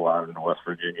south a lot into West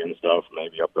Virginia and stuff,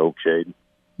 maybe up to Oakshade.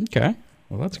 Okay.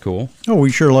 Well, that's cool. Oh,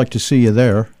 we sure like to see you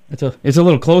there. It's a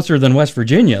little closer than West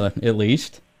Virginia, at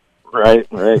least. Right.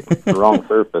 It's the wrong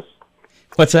surface.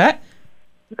 What's that?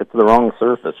 It's the wrong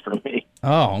surface for me.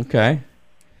 Oh, okay.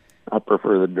 I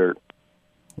prefer the dirt.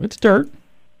 It's dirt,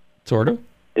 sort of.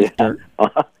 Yeah. Dirt.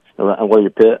 Where you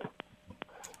pit?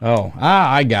 Oh,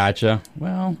 I gotcha.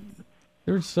 Well,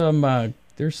 there's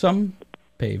some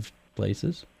paved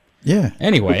places. Yeah.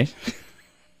 Anyway,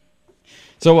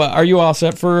 so are you all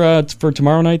set for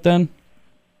tomorrow night then?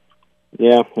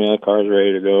 Yeah, the car's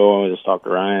ready to go. I just talked to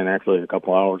Ryan actually a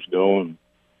couple hours ago, and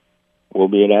we'll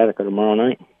be at Attica tomorrow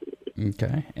night.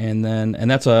 Okay, and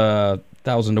that's a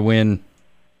 1,000 to win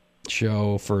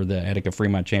show for the Attica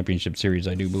Fremont Championship Series,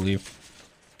 I do believe.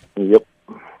 Yep.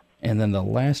 And then the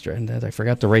last, and I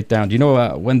forgot to write down. Do you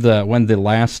know when the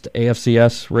last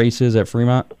AFCS race is at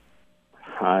Fremont?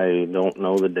 I don't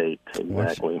know the date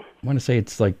exactly. I want to say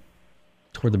it's like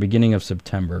toward the beginning of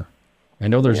September. I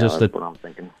know there's just that's what I'm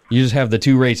thinking. You just have the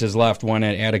two races left, one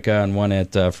at Attica and one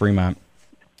at Fremont.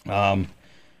 And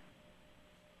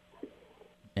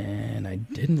I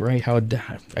didn't write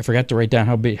I forgot to write down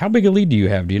how big a lead do you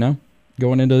have? Do you know,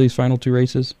 going into these final two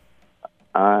races?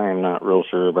 I'm not real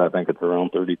sure, but I think it's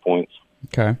around 30 points.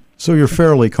 Okay. So you're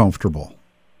fairly comfortable.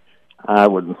 I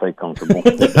wouldn't say comfortable.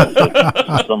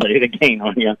 Somebody to gain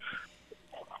on you.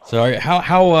 So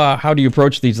how do you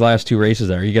approach these last two races?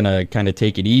 Are you going to kind of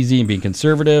take it easy and be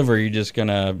conservative, or are you just going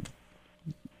to?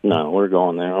 No, we're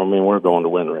going there. I mean, we're going to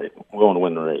win the race. We're going to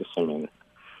win the race. I mean,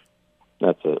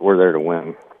 that's it. We're there to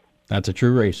win. That's a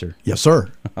true racer. Yes, sir.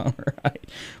 All right.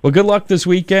 Well, good luck this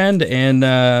weekend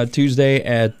and Tuesday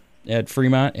at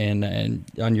Fremont and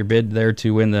on your bid there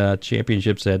to win the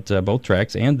championships at both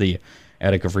tracks and the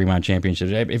Attica Fremont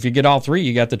Championships. If you get all three,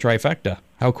 you got the trifecta.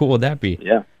 How cool would that be?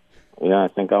 Yeah. Yeah, I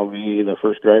think I'll be the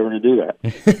first driver to do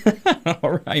that.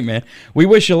 All right, man. We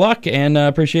wish you luck and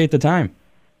appreciate the time.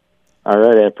 All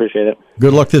right, I appreciate it.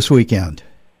 Good luck this weekend.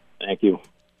 Thank you.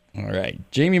 All right.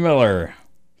 Jamie Miller,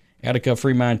 Attica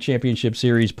Fremont Championship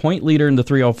Series point leader in the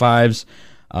 305s.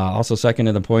 Also second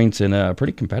in the points in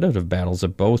pretty competitive battles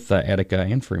at both Attica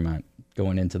and Fremont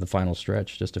going into the final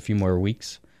stretch. Just a few more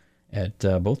weeks at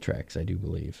both tracks, I do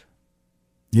believe.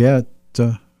 Yeah,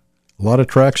 a lot of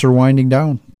tracks are winding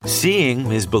down.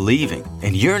 Seeing is believing,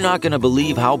 and you're not going to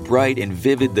believe how bright and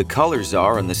vivid the colors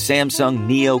are on the Samsung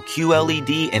Neo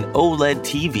QLED and OLED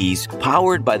TVs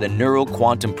powered by the Neural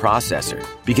Quantum Processor.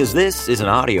 Because this is an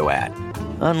audio ad.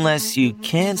 Unless you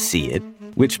can see it,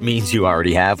 which means you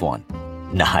already have one.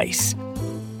 Nice.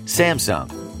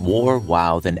 Samsung, more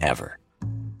wow than ever.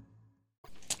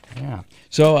 Yeah.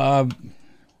 So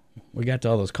we got to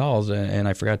all those calls, and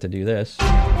I forgot to do this.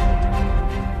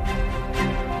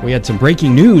 We had some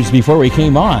breaking news before we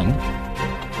came on.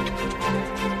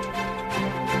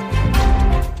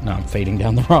 No, I'm fading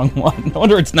down the wrong one. I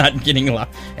wonder it's not getting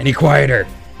any quieter.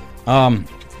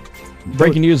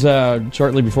 Breaking news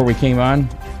shortly before we came on.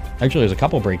 Actually, there's a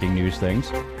couple breaking news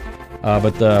things.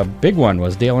 But the big one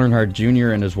was Dale Earnhardt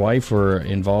Jr. and his wife were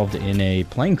involved in a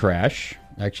plane crash.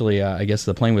 Actually, I guess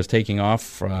the plane was taking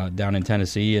off down in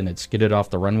Tennessee, and it skidded off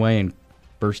the runway and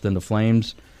burst into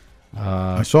flames.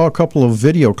 I saw a couple of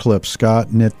video clips, Scott,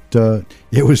 and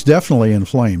it was definitely in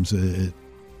flames.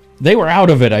 They were out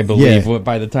of it, I believe, Yeah.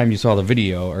 by the time you saw the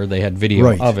video, or they had video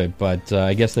Right. of it. But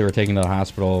I guess they were taken to the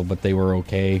hospital, but they were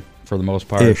okay for the most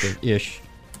part. Ish.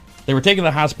 They were taken to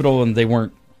the hospital, and they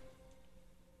weren't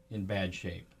in bad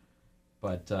shape.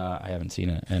 But I haven't seen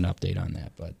an update on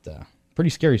that. But pretty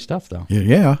scary stuff, though.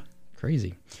 Yeah.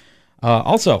 Crazy.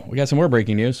 Also, we got some more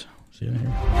breaking news. See you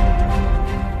here.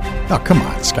 Oh, come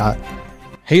on, Scott.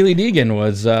 Haley Deegan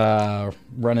was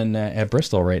running at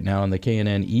Bristol right now in the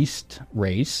K&N East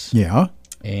race. Yeah.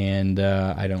 And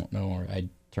I don't know. I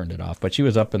turned it off. But she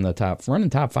was up in the running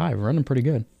top 5, running pretty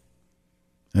good.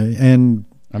 And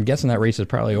I'm guessing that race is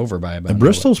probably over by about.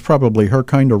 Bristol's probably her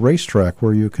kind of racetrack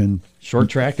where you can short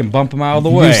track and bump them out of the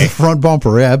way. Use the front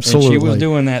bumper, absolutely. And she was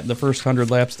doing that the first 100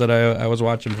 laps that I was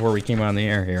watching before we came on the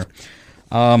air here.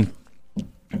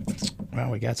 Well,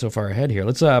 we got so far ahead here.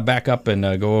 Let's back up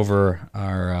and go over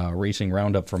our racing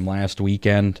roundup from last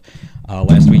weekend.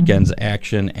 Last weekend's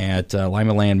action at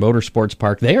Lima Land Motorsports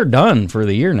Park. They are done for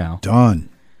the year now. Done.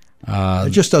 It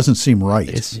just doesn't seem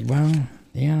right.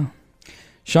 Yeah.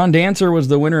 Sean Dancer was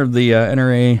the winner of the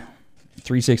NRA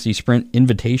 360 Sprint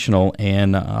Invitational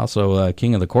and also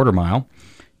King of the Quarter Mile.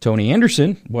 Tony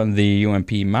Anderson won the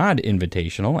UMP Mod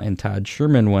Invitational, and Todd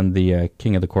Sherman won the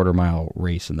King of the Quarter Mile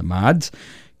race in the mods.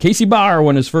 Casey Barr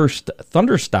won his first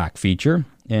Thunderstock feature,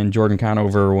 and Jordan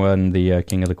Conover won the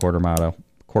King of the Quarter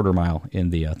Mile in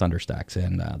the Thunderstocks,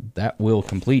 and that will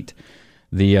complete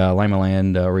the Lima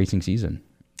Land racing season,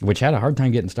 which had a hard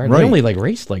time getting started. Right. They only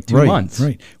raced 2 months.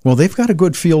 Right. Well, they've got a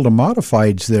good field of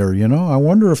modifieds there. I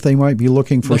wonder if they might be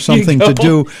looking for something to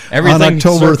do on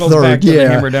October 3rd.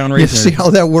 Yeah. Hammer Down You see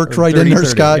how that worked right in there,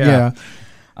 Scott? Yeah.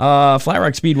 Flat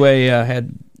Rock Speedway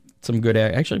had some good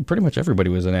actually, pretty much everybody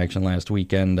was in action last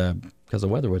weekend because the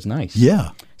weather was nice. Yeah.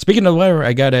 Speaking of the weather,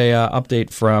 I got a update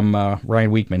from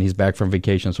Ryan Weekman. He's back from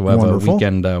vacation, so we'll have Wonderful. a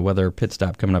weekend weather pit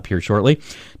stop coming up here shortly.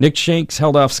 Nick Shanks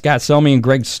held off Scott Selmy and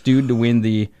Greg Stude to win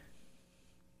the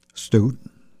Stude?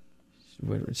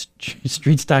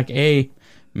 Street Stock A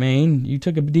main. You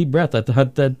took a deep breath. I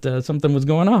thought that something was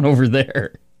going on over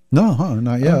there. No,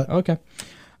 not yet. Okay.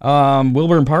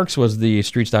 Wilburn Parks was the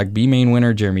Street Stock B main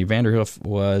winner. Jeremy Vanderhoof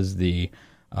was the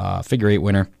figure 8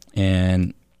 winner.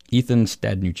 And Ethan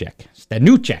Stadnuchek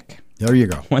There you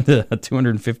go. won the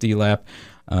 250-lap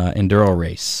Enduro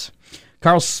race.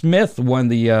 Carl Smith won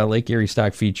the Lake Erie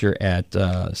Stock feature at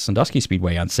Sandusky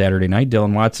Speedway on Saturday night.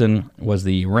 Dylan Watson was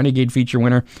the Renegade feature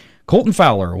winner. Colton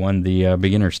Fowler won the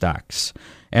beginner stocks.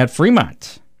 At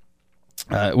Fremont,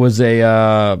 it was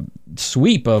a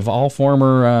sweep of all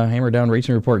former Hammer Down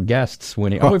Racing Report guests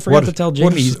winning. We forgot to tell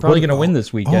Jamie he's probably going to win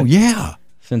this weekend. Oh, yeah.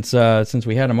 Since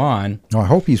we had him on. I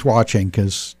hope he's watching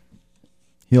because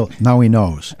now he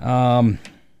knows.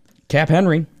 Cap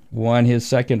Henry won his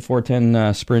second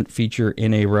 410 sprint feature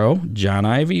in a row. John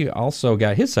Ivey also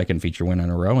got his second feature win in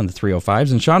a row in the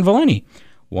 305s. And Sean Valeni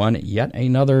won yet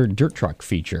another dirt truck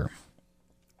feature.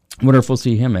 I wonder if we'll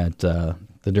see him at the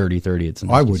Dirty 30 at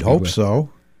Sandusky I would hope so.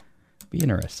 Be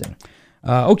interesting.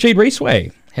 Oakshade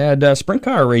Raceway had sprint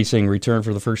car racing return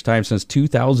for the first time since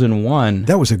 2001.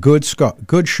 That was a good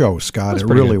show, Scott. It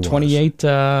really was. 28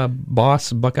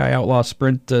 Boss Buckeye Outlaw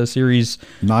Sprint Series.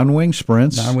 Non-wing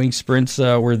sprints.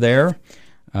 Were there.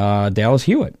 Dallas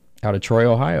Hewitt out of Troy,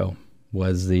 Ohio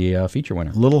was the feature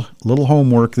winner. Little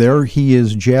homework there. He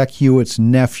is Jack Hewitt's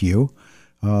nephew.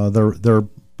 They're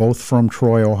both from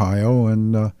Troy, Ohio,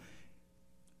 and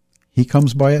he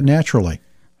comes by it naturally.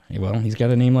 Well, he's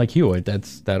got a name like Hewitt.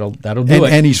 That'll do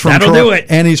it. And he's from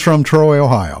And he's from Troy,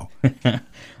 Ohio.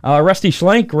 Rusty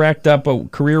Schlenk racked up a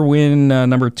career win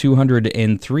number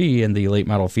 203 in the late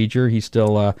model feature. He's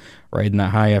still riding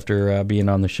that high after being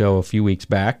on the show a few weeks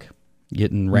back,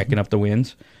 racking up the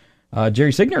wins.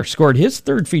 Jerry Signer scored his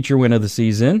third feature win of the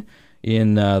season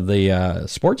in the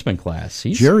sportsman class.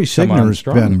 Jerry Signer's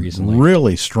been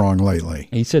really strong lately.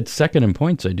 He said second in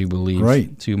points, I do believe,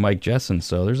 right, to Mike Jessen.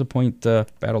 So there's a point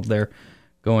battled there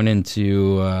going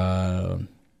into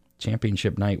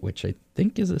championship night, which I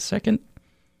think is the second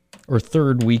or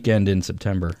third weekend in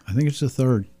September. I think it's the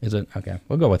third. Is it? Okay,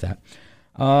 we'll go with that.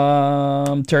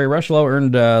 Terry Rushlow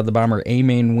earned the Bomber A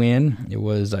main win. It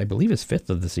was, I believe, his fifth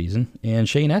of the season. And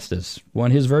Shane Estes won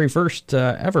his very first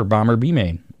ever Bomber B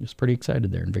main. He was pretty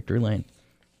excited there in Victory Lane.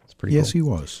 It's pretty cool. Yes, he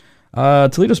was.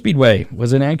 Toledo Speedway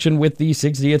was in action with the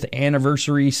 60th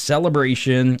anniversary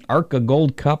celebration. ARCA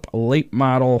Gold Cup late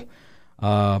model.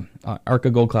 ARCA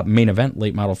Gold Cup main event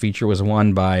late model feature was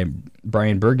won by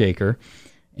Brian Bergaker.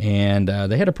 And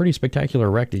they had a pretty spectacular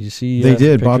wreck. Did you see? They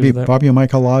did. Bobby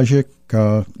Michalogic.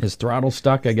 His throttle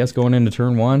stuck, I guess, going into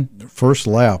turn one. First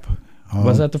lap.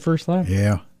 Was that the first lap?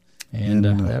 Yeah. And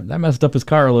that messed up his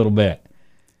car a little bit.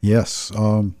 Yes.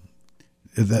 The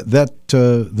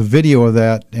video of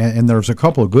that, and there's a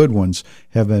couple of good ones,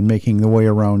 have been making the way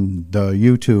around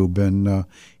YouTube. And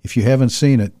if you haven't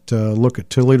seen it, look at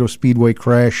Toledo Speedway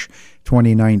Crash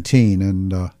 2019,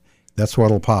 and that's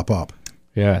what'll pop up.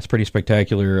 Yeah, it's pretty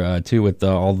spectacular, too, with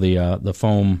all the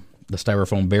foam, the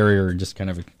styrofoam barrier just kind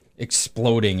of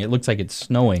exploding. It looks like it's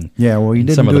snowing. Yeah, well, he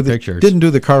didn't do the pictures. Didn't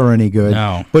do the car any good.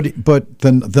 No. But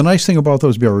the nice thing about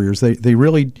those barriers, they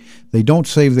really don't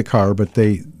save the car, but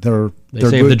they're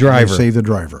save good. the driver. They save the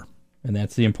driver. and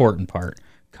that's the important part.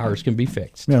 Cars can be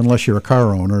fixed. Yeah, unless you're a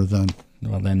car owner, then.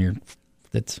 Well, then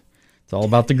it's all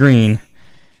about the green.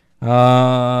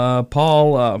 Paul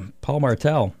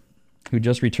Martell, who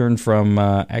just returned from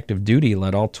active duty,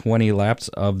 led all 20 laps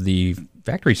of the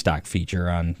factory stock feature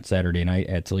on Saturday night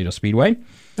at Toledo Speedway.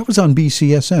 That was on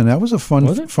BCSN. That was a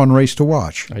fun race to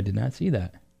watch. I did not see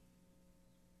that.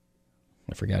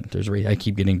 I forgot. There's a race. I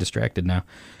keep getting distracted now.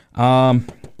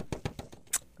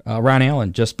 Ron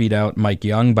Allen just beat out Mike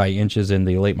Young by inches in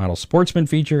the late model sportsman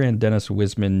feature, and Dennis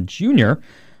Wisman Jr.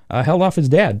 Held off his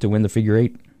dad to win the figure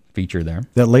 8 feature there.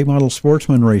 That late model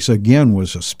sportsman race, again,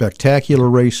 was a spectacular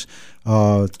race.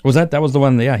 That was the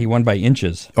one, he won by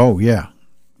inches. Oh, yeah.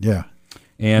 Yeah.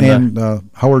 And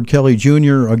Howard Kelly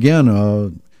Jr., again,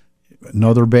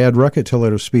 another bad wreck at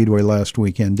Toledo Speedway last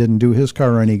weekend. Didn't do his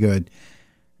car any good.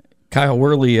 Kyle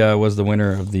Worley was the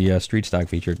winner of the street stock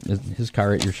feature. Is his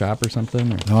car at your shop or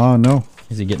something? No.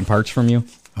 Is he getting parts from you?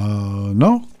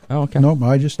 No. Oh, okay. No,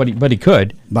 I just. But he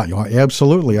could.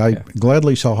 Absolutely. I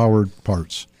gladly sell Howard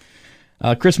parts.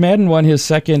 Chris Madden won his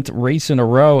second race in a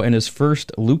row and his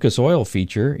first Lucas Oil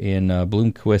feature in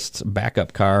Bloomquist's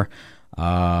backup car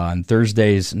on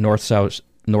Thursday's North-South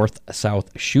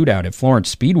shootout at Florence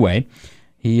Speedway.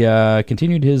 He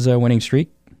continued his winning streak.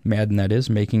 Madden, that is,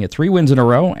 making it 3 wins in a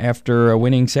row after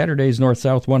winning Saturday's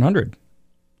North-South 100.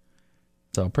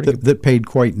 So pretty good. That paid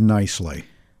quite nicely.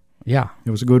 Yeah.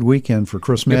 It was a good weekend for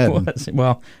Chris Madden. It was.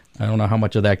 Well, I don't know how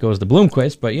much of that goes to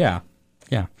Bloomquist, but yeah.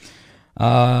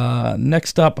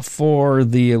 Next up for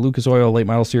the Lucas Oil Late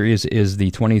Model Series is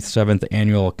the 27th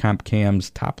Annual Comp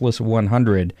Cam's Topless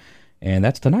 100, and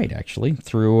that's tonight, actually,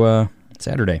 through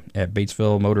Saturday at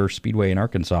Batesville Motor Speedway in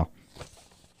Arkansas.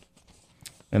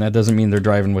 And that doesn't mean they're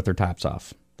driving with their tops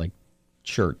off, like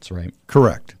shirts, right?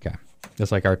 Correct. Okay.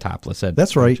 Just like our topless.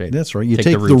 That's right. That's right. You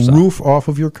take the roof off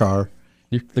of your car.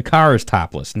 The car is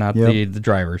topless, not the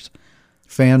drivers.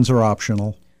 Fans are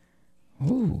optional.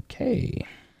 Okay.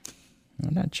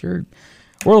 I'm not sure.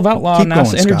 World of Outlaw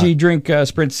NOS Energy Drink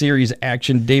Sprint Series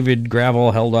action. David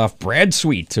Gravel held off Brad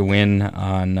Sweet to win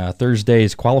on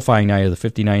Thursday's qualifying night of the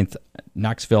 59th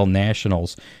Knoxville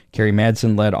Nationals. Kerry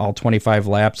Madsen led all 25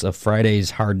 laps of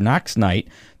Friday's Hard Knocks night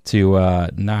to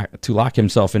lock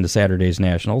himself into Saturday's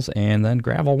Nationals, and then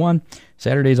Gravel won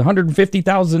Saturday's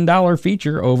 $150,000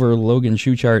 feature over Logan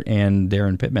Schuchart and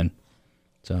Darren Pittman.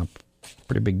 So,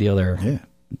 pretty big deal there. Yeah.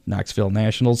 Knoxville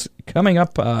Nationals coming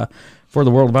up for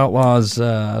the World of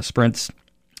Outlaws sprints.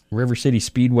 River City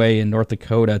Speedway in North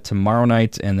Dakota tomorrow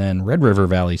night, and then Red River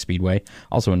Valley Speedway,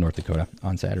 also in North Dakota,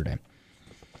 on Saturday.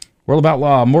 World of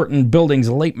Outlaw Morton Buildings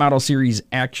Late Model Series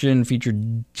action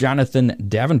featured Jonathan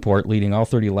Davenport leading all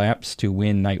 30 laps to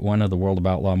win Night 1 of the World of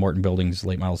Outlaw Morton Buildings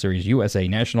Late Model Series USA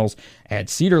Nationals at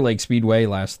Cedar Lake Speedway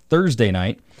last Thursday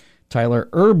night. Tyler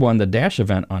Erb won the dash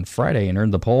event on Friday and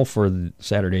earned the pole for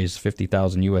Saturday's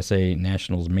 50,000 USA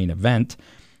Nationals main event.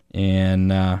 And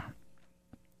come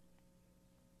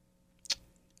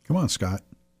on, Scott.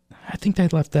 I think they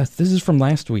left that. This is from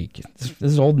last week. This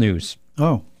is old news.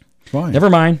 Oh, fine. Never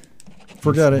mind.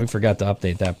 Forgot it. We forgot to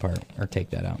update that part or take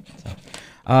that out.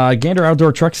 So. Gander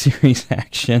Outdoor Truck Series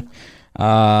action.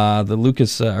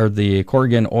 The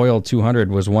Corrigan Oil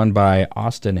 200 was won by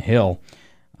Austin Hill.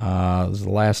 It was the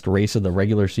last race of the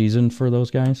regular season for those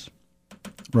guys.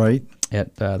 Right.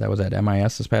 That was at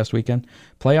MIS this past weekend.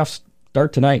 Playoffs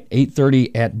start tonight,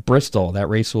 8:30 at Bristol. That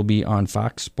race will be on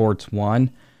Fox Sports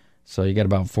 1. So you got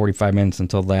about 45 minutes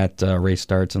until that race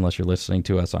starts, unless you're listening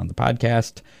to us on the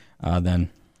podcast.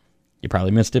 Then you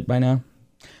probably missed it by now.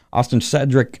 Austin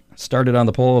Cedric started on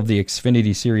the pole of the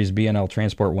Xfinity Series BNL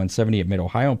Transport 170 at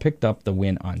Mid-Ohio, picked up the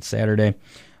win on Saturday.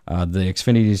 The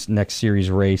Xfinity's next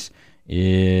series race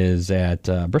is at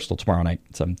Bristol tomorrow night,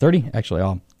 7:30. Actually,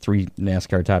 all 3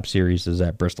 NASCAR Top Series is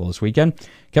at Bristol this weekend.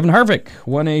 Kevin Harvick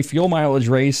won a fuel mileage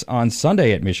race on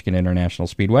Sunday at Michigan International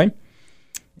Speedway.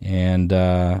 And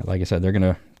like I said, they're going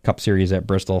to Cup Series at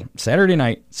Bristol Saturday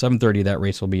night, 7:30. That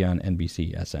race will be on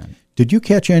NBCSN. Did you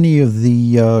catch any of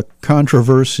the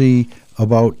controversy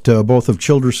about both of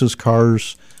Childress's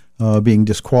cars being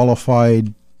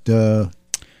disqualified? That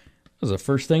was the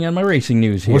first thing on my racing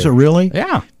news here. Was it really?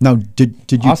 Yeah. Now, did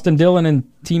you... Austin Dillon and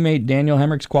teammate Daniel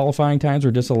Hemrick's qualifying times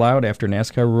were disallowed after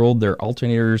NASCAR ruled their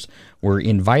alternators were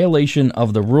in violation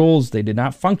of the rules. They did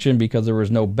not function because there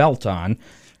was no belt on.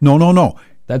 No.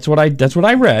 That's what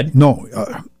I read. No.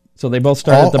 So they both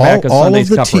started at the back of Sunday's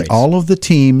Cup race. All of the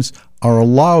teams are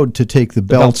allowed to take the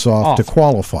belts off to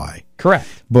qualify. Correct.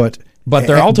 But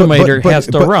their alternator has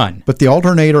to run. But the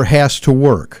alternator has to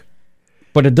work.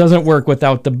 But it doesn't work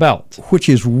without the belt. Which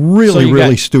is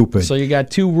really stupid. So you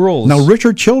got 2 rules. Now,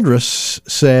 Richard Childress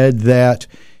said that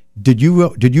Did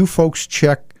you folks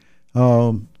check?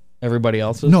 Everybody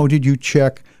else's? No, did you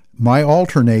check my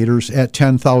alternators at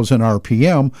 10,000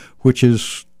 RPM, which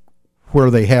is where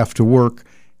they have to work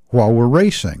while we're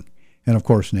racing? And of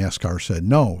course, NASCAR said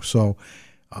no. So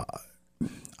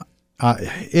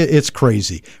it's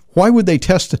crazy. Why would they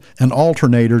test an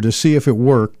alternator to see if it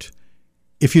worked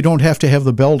if you don't have to have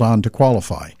the belt on to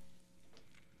qualify?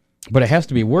 But it has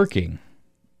to be working.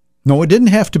 No, it didn't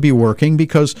have to be working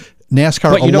because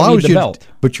NASCAR But you don't allows need the belt.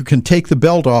 But you can take the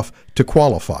belt off to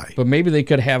qualify. But maybe they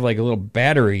could have like a little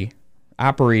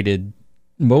battery-operated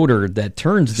motor that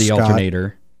turns the Scott,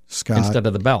 alternator instead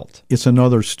of the belt. It's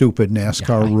another stupid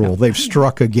NASCAR rule. They've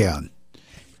struck again.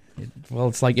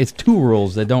 Well, it's two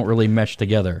rules that don't really mesh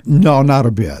together. No, not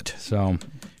a bit. So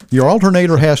your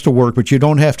alternator has to work, but you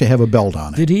don't have to have a belt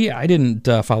on it. did he? I didn't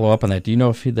follow up on that. Do you know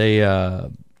if they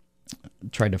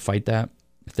tried to fight that?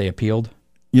 If they appealed?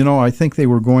 You know, I think they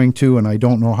were going to, and I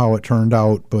don't know how it turned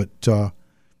out, but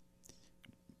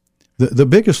the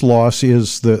biggest loss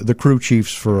is the crew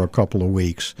chiefs for a couple of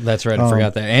weeks. That's right. I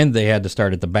forgot that. And they had to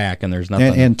start at the back, and there's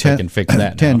nothing that can fix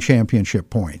that 10 now. championship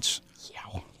points.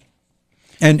 Yeah.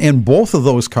 And both of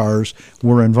those cars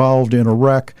were involved in a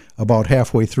wreck about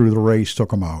halfway through the race,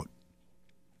 took them out.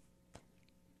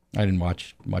 I didn't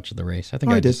watch much of the race. I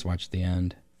think I just watched the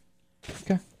end.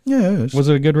 Okay. Yeah. Was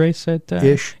it a good race at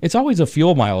Ish. It's always a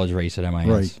fuel mileage race at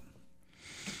MIS.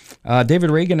 Right. David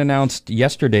Reagan announced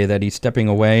yesterday that he's stepping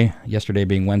away, yesterday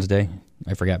being Wednesday.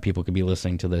 I forgot people could be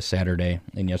listening to this Saturday,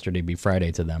 and yesterday be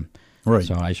Friday to them. Right.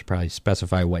 So I should probably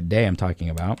specify what day I'm talking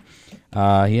about.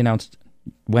 He announced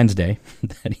Wednesday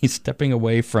that he's stepping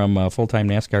away from full-time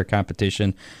NASCAR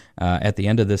competition at the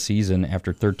end of this season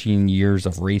after 13 years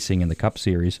of racing in the Cup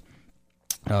Series.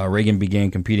 Reagan began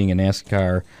competing in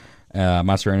NASCAR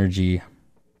Monster Energy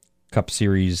Cup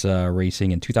Series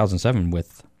racing in 2007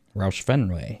 with Roush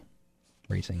Fenway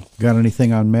Racing. Got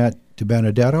anything on Matt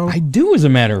DiBenedetto? I do, as a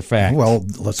matter of fact. Well,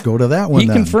 let's go to that one He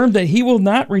then. confirmed that he will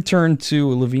not return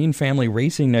to Levine Family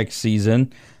Racing next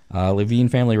season. Levine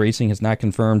Family Racing has not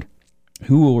confirmed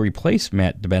who will replace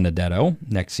Matt DiBenedetto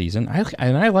next season.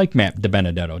 I like Matt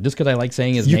DiBenedetto just because I like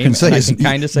saying his name. Can say and I can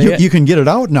kind of say it. You can get it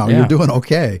out now. Yeah. You're doing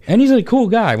okay. And he's a cool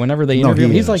guy. Whenever they interview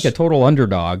him, he's like a total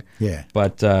underdog. Yeah.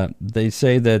 But they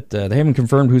say that they haven't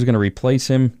confirmed who's going to replace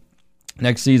him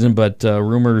next season, but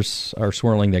rumors are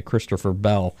swirling that Christopher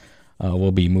Bell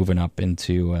will be moving up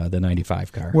into the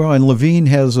 95 car. Well, and Levine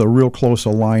has a real close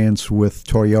alliance with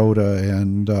Toyota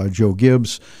and Joe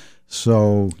Gibbs.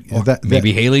 So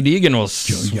maybe Haley Deegan will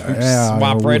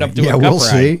swap right up to a cup we'll ride.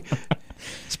 see.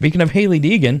 Speaking of Haley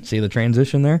Deegan, see the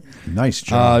transition there? Nice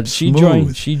job. She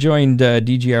joined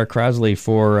DGR Crosley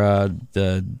for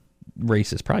the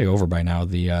race is probably over by now,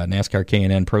 the NASCAR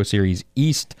K&N Pro Series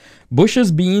East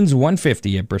Bush's Beans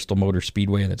 150 at Bristol Motor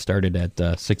Speedway that started at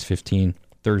 6:15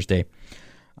 Thursday.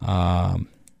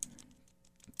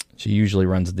 She usually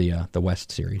runs the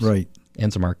West Series, right,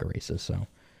 and some ARCA races. So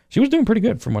she was doing pretty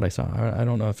good from what I saw. I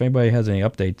don't know if anybody has any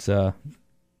updates.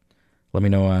 Let me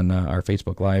know on our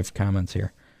Facebook Live comments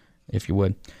here, if you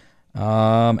would.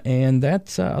 And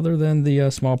that's other than the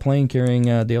small plane carrying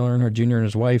Dale Earnhardt Jr. and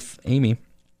his wife, Amy,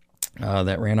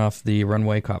 that ran off the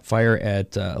runway, caught fire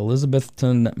at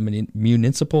Elizabethton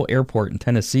Municipal Airport in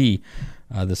Tennessee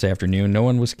this afternoon. No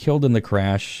one was killed in the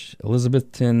crash.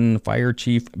 Elizabethton Fire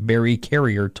Chief Barry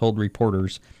Carrier told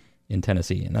reporters in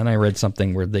Tennessee. And then I read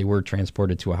something where they were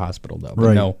transported to a hospital, though. But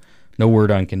right. No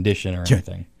word on condition or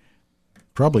anything.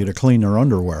 Probably to clean their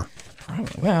underwear.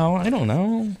 Well, I don't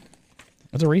know.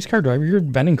 As a race car driver,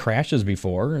 you've been in crashes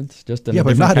before. It's just a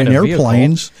but not in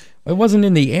airplanes. Vehicle. It wasn't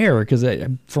in the air because,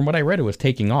 from what I read, it was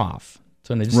taking off.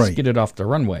 So they just skidded off the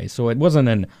runway. So it wasn't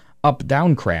an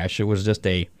up-down crash. It was just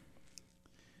a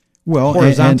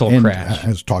horizontal crash. I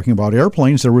was talking about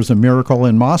airplanes. There was a miracle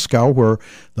in Moscow where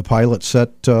the pilot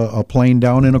set a plane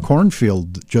down in a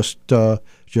cornfield just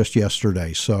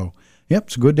yesterday. So, yep,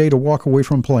 it's a good day to walk away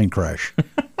from a plane crash.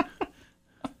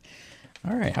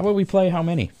 All right. How about we play How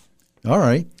Many? All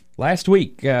right. Last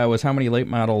week was how many late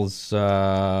models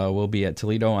will be at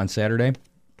Toledo on Saturday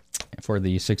for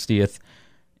the 60th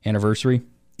anniversary?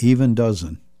 Even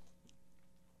dozen.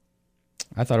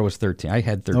 I thought it was 13. I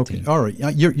had 13. Okay. All right.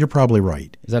 You're probably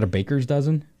right. Is that a baker's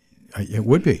dozen? It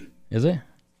would be. Is it?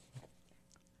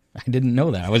 I didn't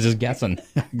know that. I was just guessing.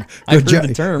 I heard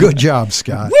the term. Good job,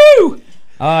 Scott. Woo!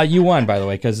 You won, by the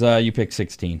way, because you picked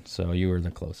 16, so you were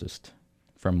the closest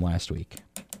from last week.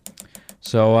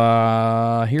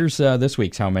 So here's this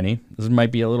week's how many. This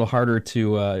might be a little harder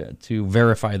to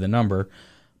verify the number,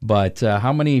 but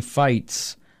how many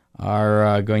fights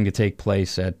are going to take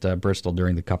place at Bristol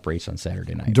during the Cup race on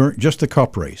Saturday night. Just the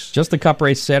Cup race? Just the Cup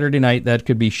race Saturday night. That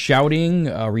could be shouting,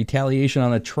 retaliation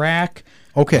on the track.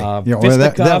 Okay.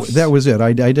 That was it.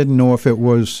 I didn't know if it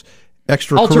was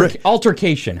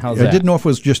altercation. How's that? I didn't know if it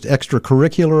was just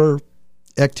extracurricular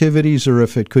activities or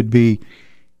if it could be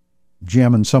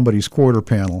jamming somebody's quarter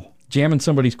panel. And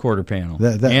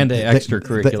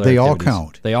extracurricular they activities. all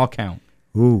count. They all count.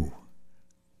 Ooh.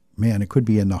 Man, it could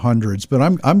be in the hundreds, but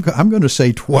I'm going to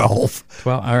say 12.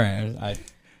 12. All right. It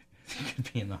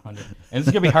could be in the hundreds. And it's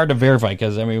going to be hard to verify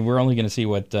because, I mean, we're only going to see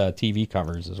what TV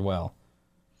covers as well.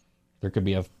 There could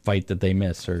be a fight that they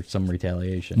miss or some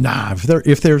retaliation. Nah,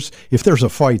 if there's a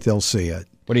fight, they'll see it.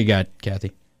 What do you got,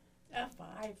 Kathy? 5.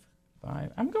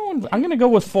 5. I'm going to go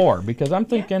with 4 because I'm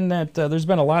thinking that there's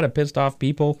been a lot of pissed off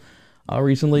people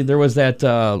recently. There was that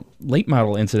late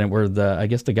model incident where I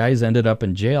guess the guys ended up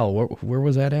in jail. Where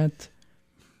was that at?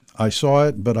 I saw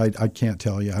it, but I can't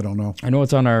tell you. I don't know. I know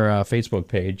it's on our Facebook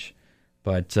page,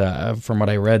 but from what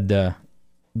I read, the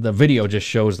video just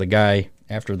shows the guy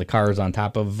after the car is on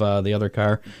top of the other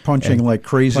car, punching like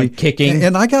crazy, like kicking.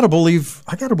 And I gotta believe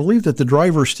that the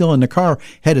driver still in the car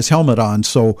had his helmet on,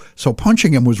 so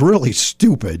punching him was really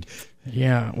stupid.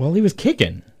 Yeah, well, he was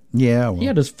kicking. Yeah, well. He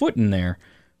had his foot in there,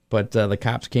 but the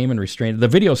cops came and restrained. The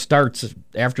video starts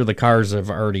after the cars have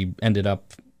already ended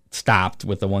up stopped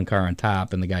with the one car on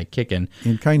top and the guy kicking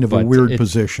in kind of a weird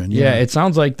position. Yeah, it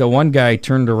sounds like the one guy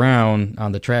turned around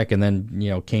on the track and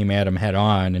then came at him head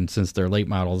on. And since they're late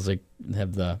models, they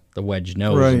have the wedge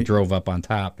nose and drove up on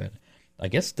top. And I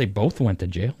guess they both went to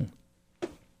jail,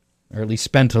 or at least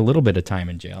spent a little bit of time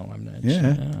in jail. I'm not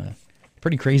sure.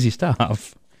 Pretty crazy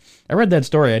stuff. I read that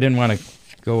story. I didn't want to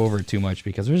go over it too much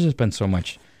because there's just been so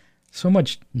much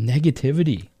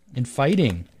negativity and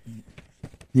fighting.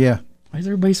 Yeah. Why is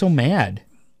everybody so mad?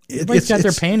 Everybody's got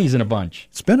their panties in a bunch.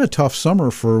 It's been a tough summer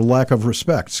for lack of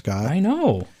respect, Scott. I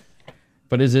know.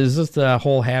 But is this the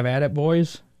whole have at it,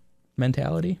 boys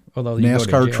mentality? Although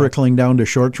NASCAR trickling down to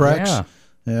short tracks?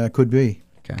 Yeah, it could be.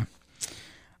 Okay.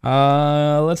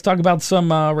 Let's talk about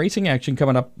some racing action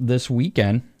coming up this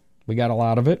weekend. We got a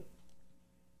lot of it.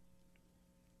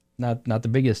 Not the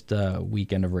biggest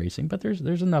weekend of racing, but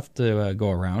there's enough to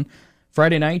go around.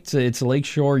 Friday night, it's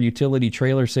Lakeshore Utility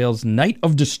Trailer Sales Night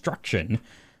of Destruction.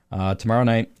 Tomorrow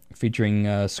night,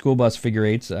 featuring school bus figure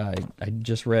eights. I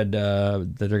just read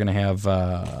that they're going to have,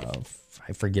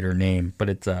 I forget her name, but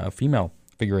it's a female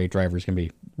figure eight driver is going to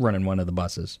be running one of the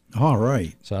buses. All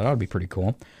right. So that would be pretty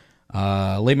cool.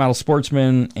 Late model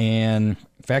sportsman and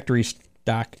factory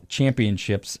stock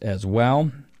championships as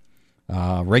well.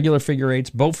 Regular figure eights,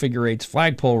 boat figure eights,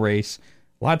 flagpole race.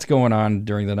 Lots going on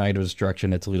during the Night of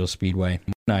Destruction at Toledo Speedway.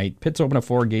 Night, pits open at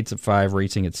 4, gates at 5,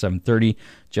 racing at 7:30.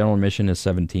 General admission is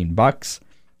 $17.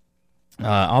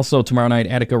 Also, tomorrow night,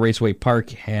 Attica Raceway Park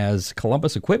has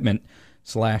Columbus Equipment /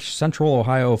 Central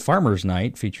Ohio Farmers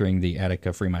Night featuring the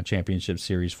Attica Fremont Championship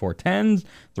Series 410s,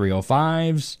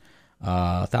 305s,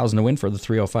 1,000 to win for the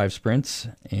 305 sprints,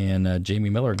 and Jamie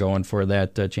Miller going for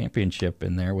that championship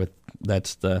in there.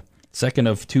 That's the second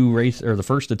of 2 races, or the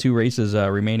first of 2 races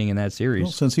remaining in that series.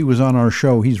 Well, since he was on our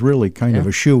show, he's really kind of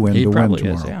a shoe-in to win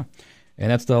tomorrow. Yeah. And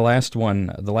that's the last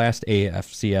one, the last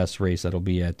AFCS race that'll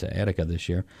be at Attica this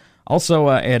year. Also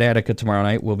at Attica tomorrow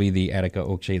night will be the Attica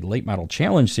Oakshade Late Model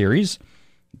Challenge Series.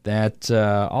 That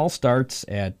all starts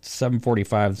at 7:45.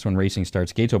 That's when racing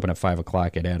starts. Gates open at 5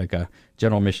 o'clock at Attica.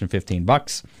 General admission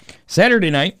 $15. Saturday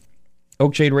night,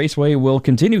 Oakshade Raceway will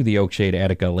continue the Oakshade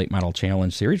Attica Late Model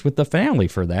Challenge Series with the finale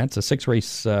for that. It's a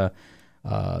 6-race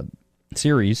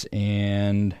series,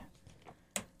 and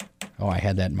I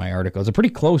had that in my article. It's a pretty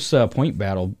close point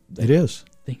battle. It is.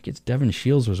 I think it's Devin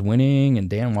Shields was winning, and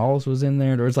Dan Wallace was in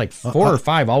there. There was like 4 or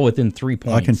 5 all within 3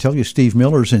 points. I can tell you Steve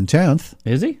Miller's in 10th.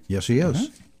 Is he? Yes, he is. Uh-huh.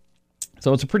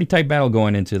 So it's a pretty tight battle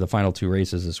going into the final 2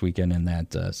 races this weekend in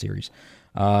that series.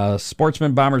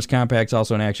 Sportsman Bombers Compacts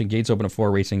also in action. Gates open at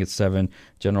 4, racing at 7.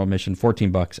 General admission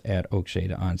 $14 at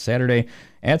Oakshade on Saturday.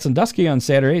 At Sandusky on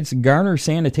Saturday, it's Garner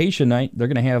Sanitation Night. They're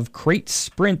going to have crate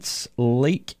sprints,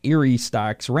 Lake Erie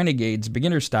stocks, Renegades,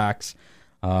 beginner stocks.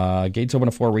 Gates open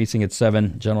at 4, racing at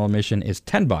 7. General admission is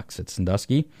 $10 at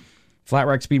Sandusky. Flat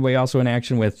Rock Speedway also in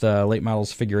action with late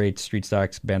models, figure eights, street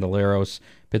stocks, bandoleros.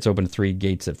 Pits open at 3,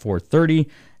 gates at 4:30,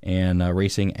 and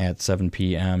racing at 7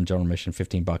 p.m. General admission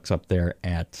 $15 up there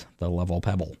at the Level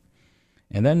Pebble.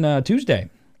 And then Tuesday,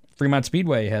 Fremont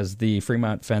Speedway has the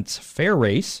Fremont Fence Fair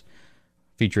Race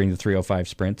featuring the 305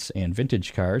 sprints and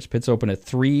vintage cars. Pits open at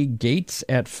 3, gates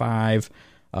at 5.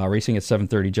 Racing at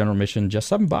 7:30, general admission just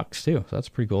 $7 too. So that's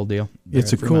a pretty cool deal.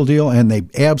 It's a cool deal, and they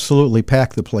absolutely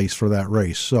pack the place for that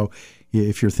race. So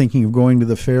if you're thinking of going to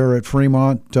the fair at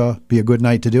Fremont, be a good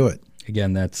night to do it.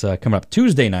 Again, that's coming up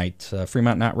Tuesday night.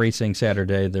 Fremont not racing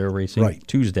Saturday. They're racing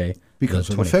Tuesday. Because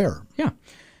of the fair. Yeah.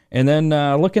 And then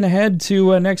looking ahead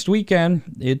to next weekend,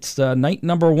 it's night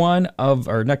number one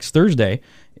or next Thursday,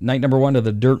 night number one of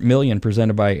the Dirt Million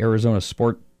presented by Arizona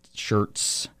Sport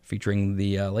Shirts, featuring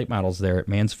the late models there at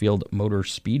Mansfield Motor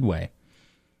Speedway.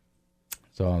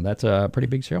 So that's a pretty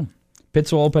big show.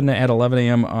 Pits will open at 11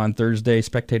 a.m. on Thursday.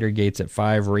 Spectator gates at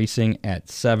 5, racing at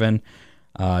 7.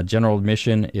 General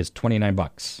admission is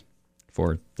 $29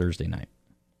 for Thursday night.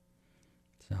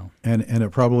 So and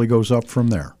it probably goes up from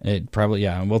there. It probably,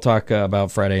 yeah. And we'll talk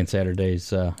about Friday and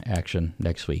Saturday's action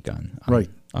next week on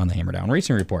the Hammer Down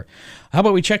Racing Report. How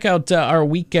about we check out our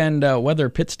weekend weather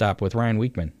pit stop with Ryan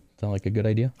Weekman? Sound like a good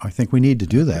idea? I think we need to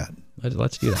do that.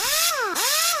 Let's do that.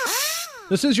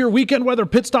 This is your weekend weather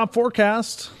pit stop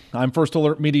forecast. I'm First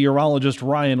Alert meteorologist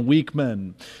Ryan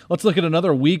Weekman. Let's look at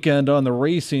another weekend on the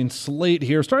racing slate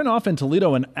here. Starting off in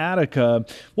Toledo and Attica,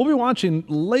 we'll be watching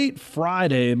late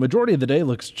Friday. Majority of the day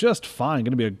looks just fine.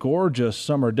 Going to be a gorgeous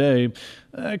summer day.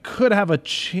 Could have a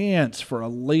chance for a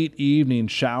late evening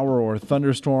shower or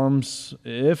thunderstorms.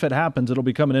 If it happens, it'll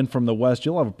be coming in from the west.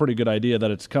 You'll have a pretty good idea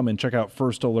that it's coming. Check out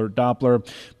First Alert Doppler,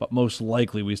 but most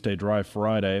likely we stay dry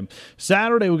Friday.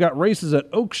 Saturday, we got races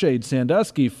at Oakshade,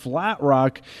 Sandusky, Flat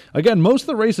Rock. Again, most of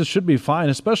the races should be fine,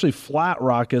 especially Flat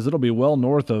Rock, as it'll be well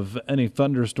north of any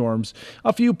thunderstorms.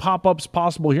 A few pop-ups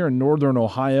possible here in northern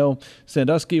Ohio.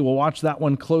 Sandusky, we'll watch that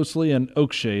one closely, and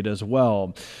Oakshade as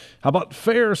well. How about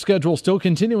fair schedule still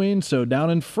continuing? So down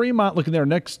in Fremont, looking there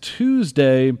next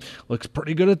Tuesday. Looks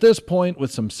pretty good at this point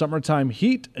with some summertime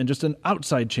heat and just an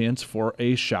outside chance for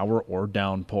a shower or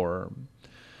downpour.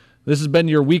 This has been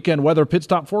your weekend weather pit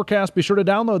stop forecast. Be sure to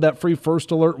download that free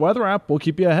First Alert weather app. We'll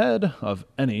keep you ahead of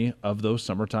any of those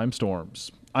summertime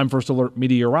storms. I'm First Alert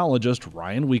meteorologist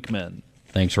Ryan Weekman.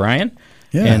 Thanks, Ryan.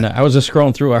 Yeah. And I was just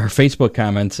scrolling through our Facebook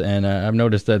comments, and I've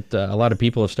noticed that a lot of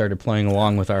people have started playing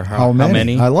along with our how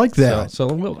many. I like that. So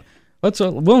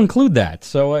we'll include that.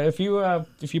 So if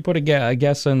you put a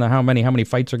guess on the how many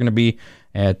fights are going to be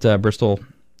at Bristol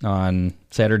on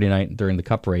Saturday night during the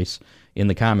Cup race in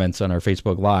the comments on our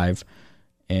Facebook Live,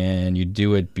 and you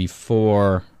do it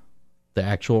before the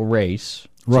actual race.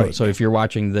 Right. So if you're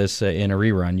watching this in a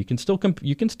rerun, you can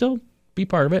still be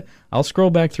part of it. I'll scroll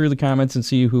back through the comments and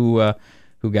see who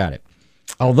got it.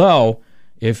 Although,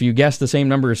 if you guess the same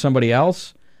number as somebody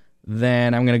else,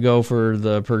 then I'm going to go for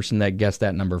the person that guessed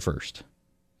that number first.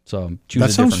 So choose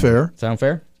that sounds fair. Number. Sound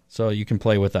fair? So you can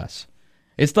play with us.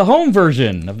 It's the home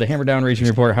version of the Hammer Down Racing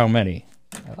Report. How many?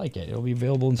 I like it. It'll be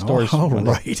available in stores. All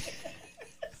right.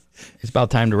 It's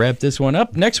about time to wrap this one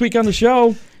up. Next week on the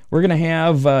show, we're going to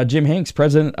have Jim Hanks,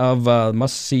 president of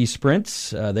Must See Sprints.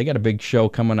 They got a big show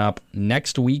coming up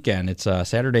next weekend. It's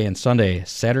Saturday and Sunday.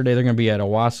 Saturday, they're going to be at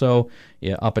Owasso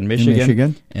up in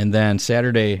Michigan. And then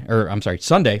Sunday,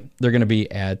 they're going to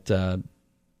be at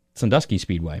Sandusky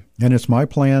Speedway. And it's my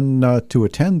plan to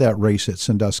attend that race at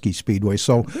Sandusky Speedway.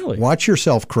 So Watch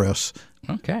yourself, Chris.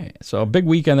 Okay. So a big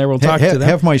weekend there. We'll talk to them.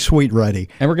 Have my suite ready.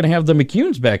 And we're going to have the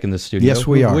McCunes back in the studio. Yes,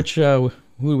 we are.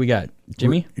 Who do we got?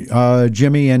 Jimmy?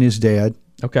 Jimmy and his dad.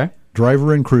 Okay.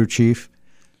 Driver and crew chief.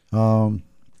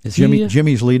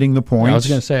 Jimmy's leading the points. I was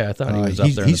going to say, I thought he was up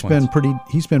there.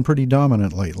 He's been pretty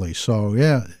dominant lately. So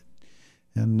yeah,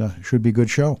 and should be a good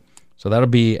show. So that'll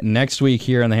be next week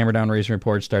here on the Hammer Down Racing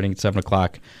Report, starting at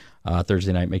 7:00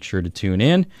 Thursday night. Make sure to tune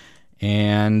in.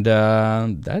 And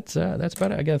that's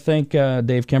about it. I got to thank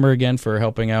Dave Kemmer again for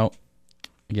helping out.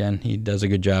 Again, he does a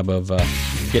good job of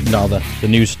getting all the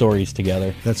news stories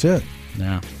together. That's it.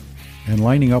 Yeah. And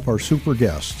lining up our super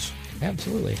guests.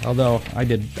 Absolutely. Although I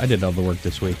did all the work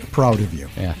this week. Proud of you.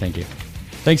 Yeah, thank you.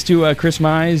 Thanks to Chris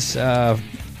Mize,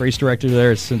 race director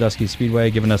there at Sandusky Speedway,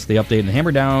 giving us the update in the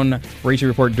Hammer Down Racing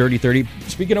Report Dirty 30.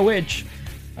 Speaking of which,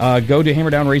 go to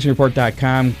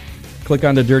hammerdownracingreport.com, click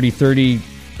on the Dirty 30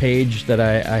 page that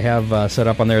I have set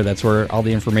up on there. That's where all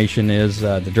the information is,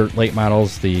 the dirt late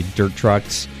models, the dirt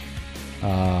trucks,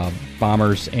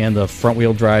 bombers, and the front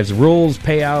wheel drives. Rules,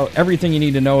 payout, everything you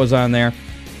need to know is on there.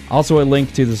 Also a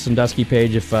link to the Sandusky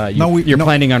page if you're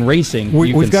planning on racing.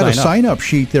 We've got a sign-up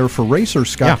sheet there for racers,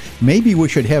 Scott. Yeah. Maybe we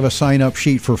should have a sign-up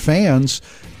sheet for fans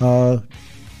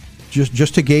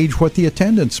just to gauge what the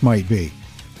attendance might be.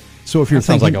 So if you're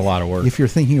sounds like a lot of work. If you're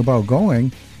thinking about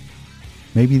going,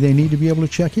 maybe they need to be able to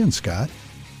check in, Scott.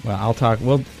 Well, I'll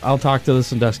talk to the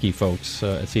Sandusky folks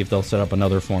and see if they'll set up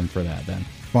another form for that then.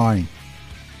 Fine.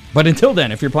 But until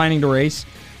then, if you're planning to race,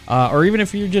 or even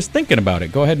if you're just thinking about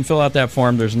it, go ahead and fill out that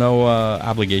form. There's no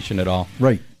obligation at all.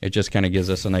 Right. It just kind of gives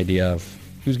us an idea of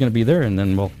who's going to be there, and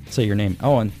then we'll say your name.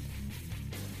 Oh, and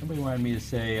Somebody wanted me to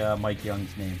say Mike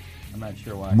Young's name. I'm not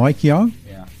sure why. Mike Young?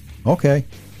 Yeah. Okay.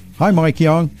 Hi, Mike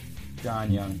Young.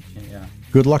 John Young. Yeah.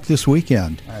 Good luck this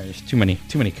weekend. All right, there's too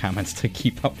many comments to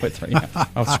keep up with right now.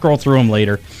 I'll scroll through them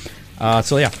later.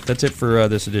 So yeah, that's it for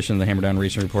this edition of the Hammer Down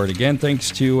Racing Report. Again,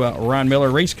 thanks to Ron Miller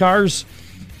Race Cars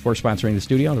for sponsoring the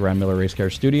studio, the Ron Miller Race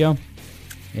Car Studio,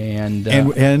 and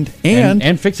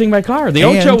fixing my car. The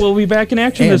Ocho will be back in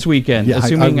action this weekend,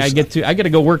 assuming I get to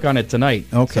go work on it tonight.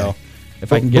 Okay. So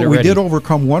if I can get it ready. But we did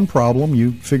overcome one problem.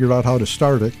 You figured out how to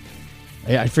start it.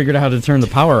 Yeah, I figured out how to turn the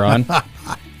power on.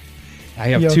 I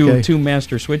have two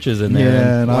master switches in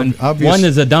there. Yeah, and one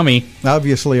is a dummy.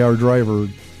 Obviously, our driver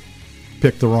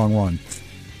picked the wrong one.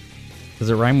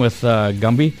 Does it rhyme with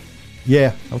Gumby?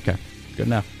 Yeah. Okay. Good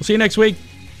enough. We'll see you next week.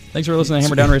 Thanks for listening to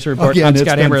Hammer Down Racing Report. Again, I'm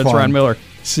Scott Hammer. That's Ron Miller.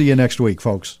 See you next week,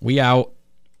 folks. We out.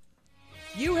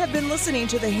 You have been listening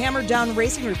to the Hammer Down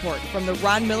Racing Report from the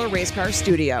Ron Miller Race Car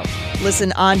Studio.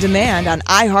 Listen on demand on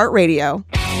iHeartRadio.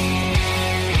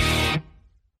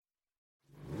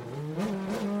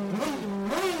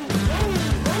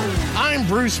 I'm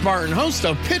Bruce Martin, host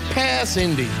of Pit Pass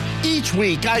Indy. Each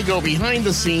week, I go behind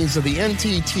the scenes of the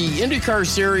NTT IndyCar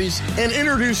Series and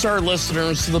introduce our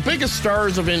listeners to the biggest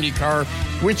stars of IndyCar,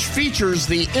 which features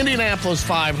the Indianapolis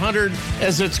 500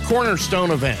 as its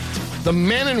cornerstone event. The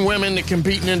men and women that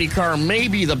compete in IndyCar may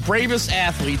be the bravest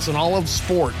athletes in all of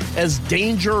sport, as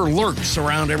danger lurks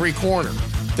around every corner.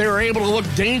 They are able to look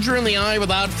danger in the eye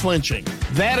without flinching.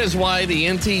 That is why the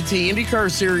NTT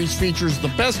IndyCar Series features the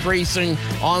best racing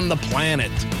on the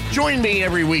planet. Join me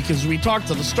every week as we talk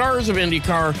to the stars of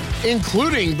IndyCar,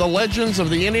 including the legends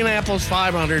of the Indianapolis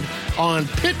 500 on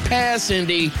Pit Pass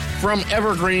Indy from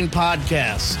Evergreen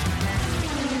Podcast.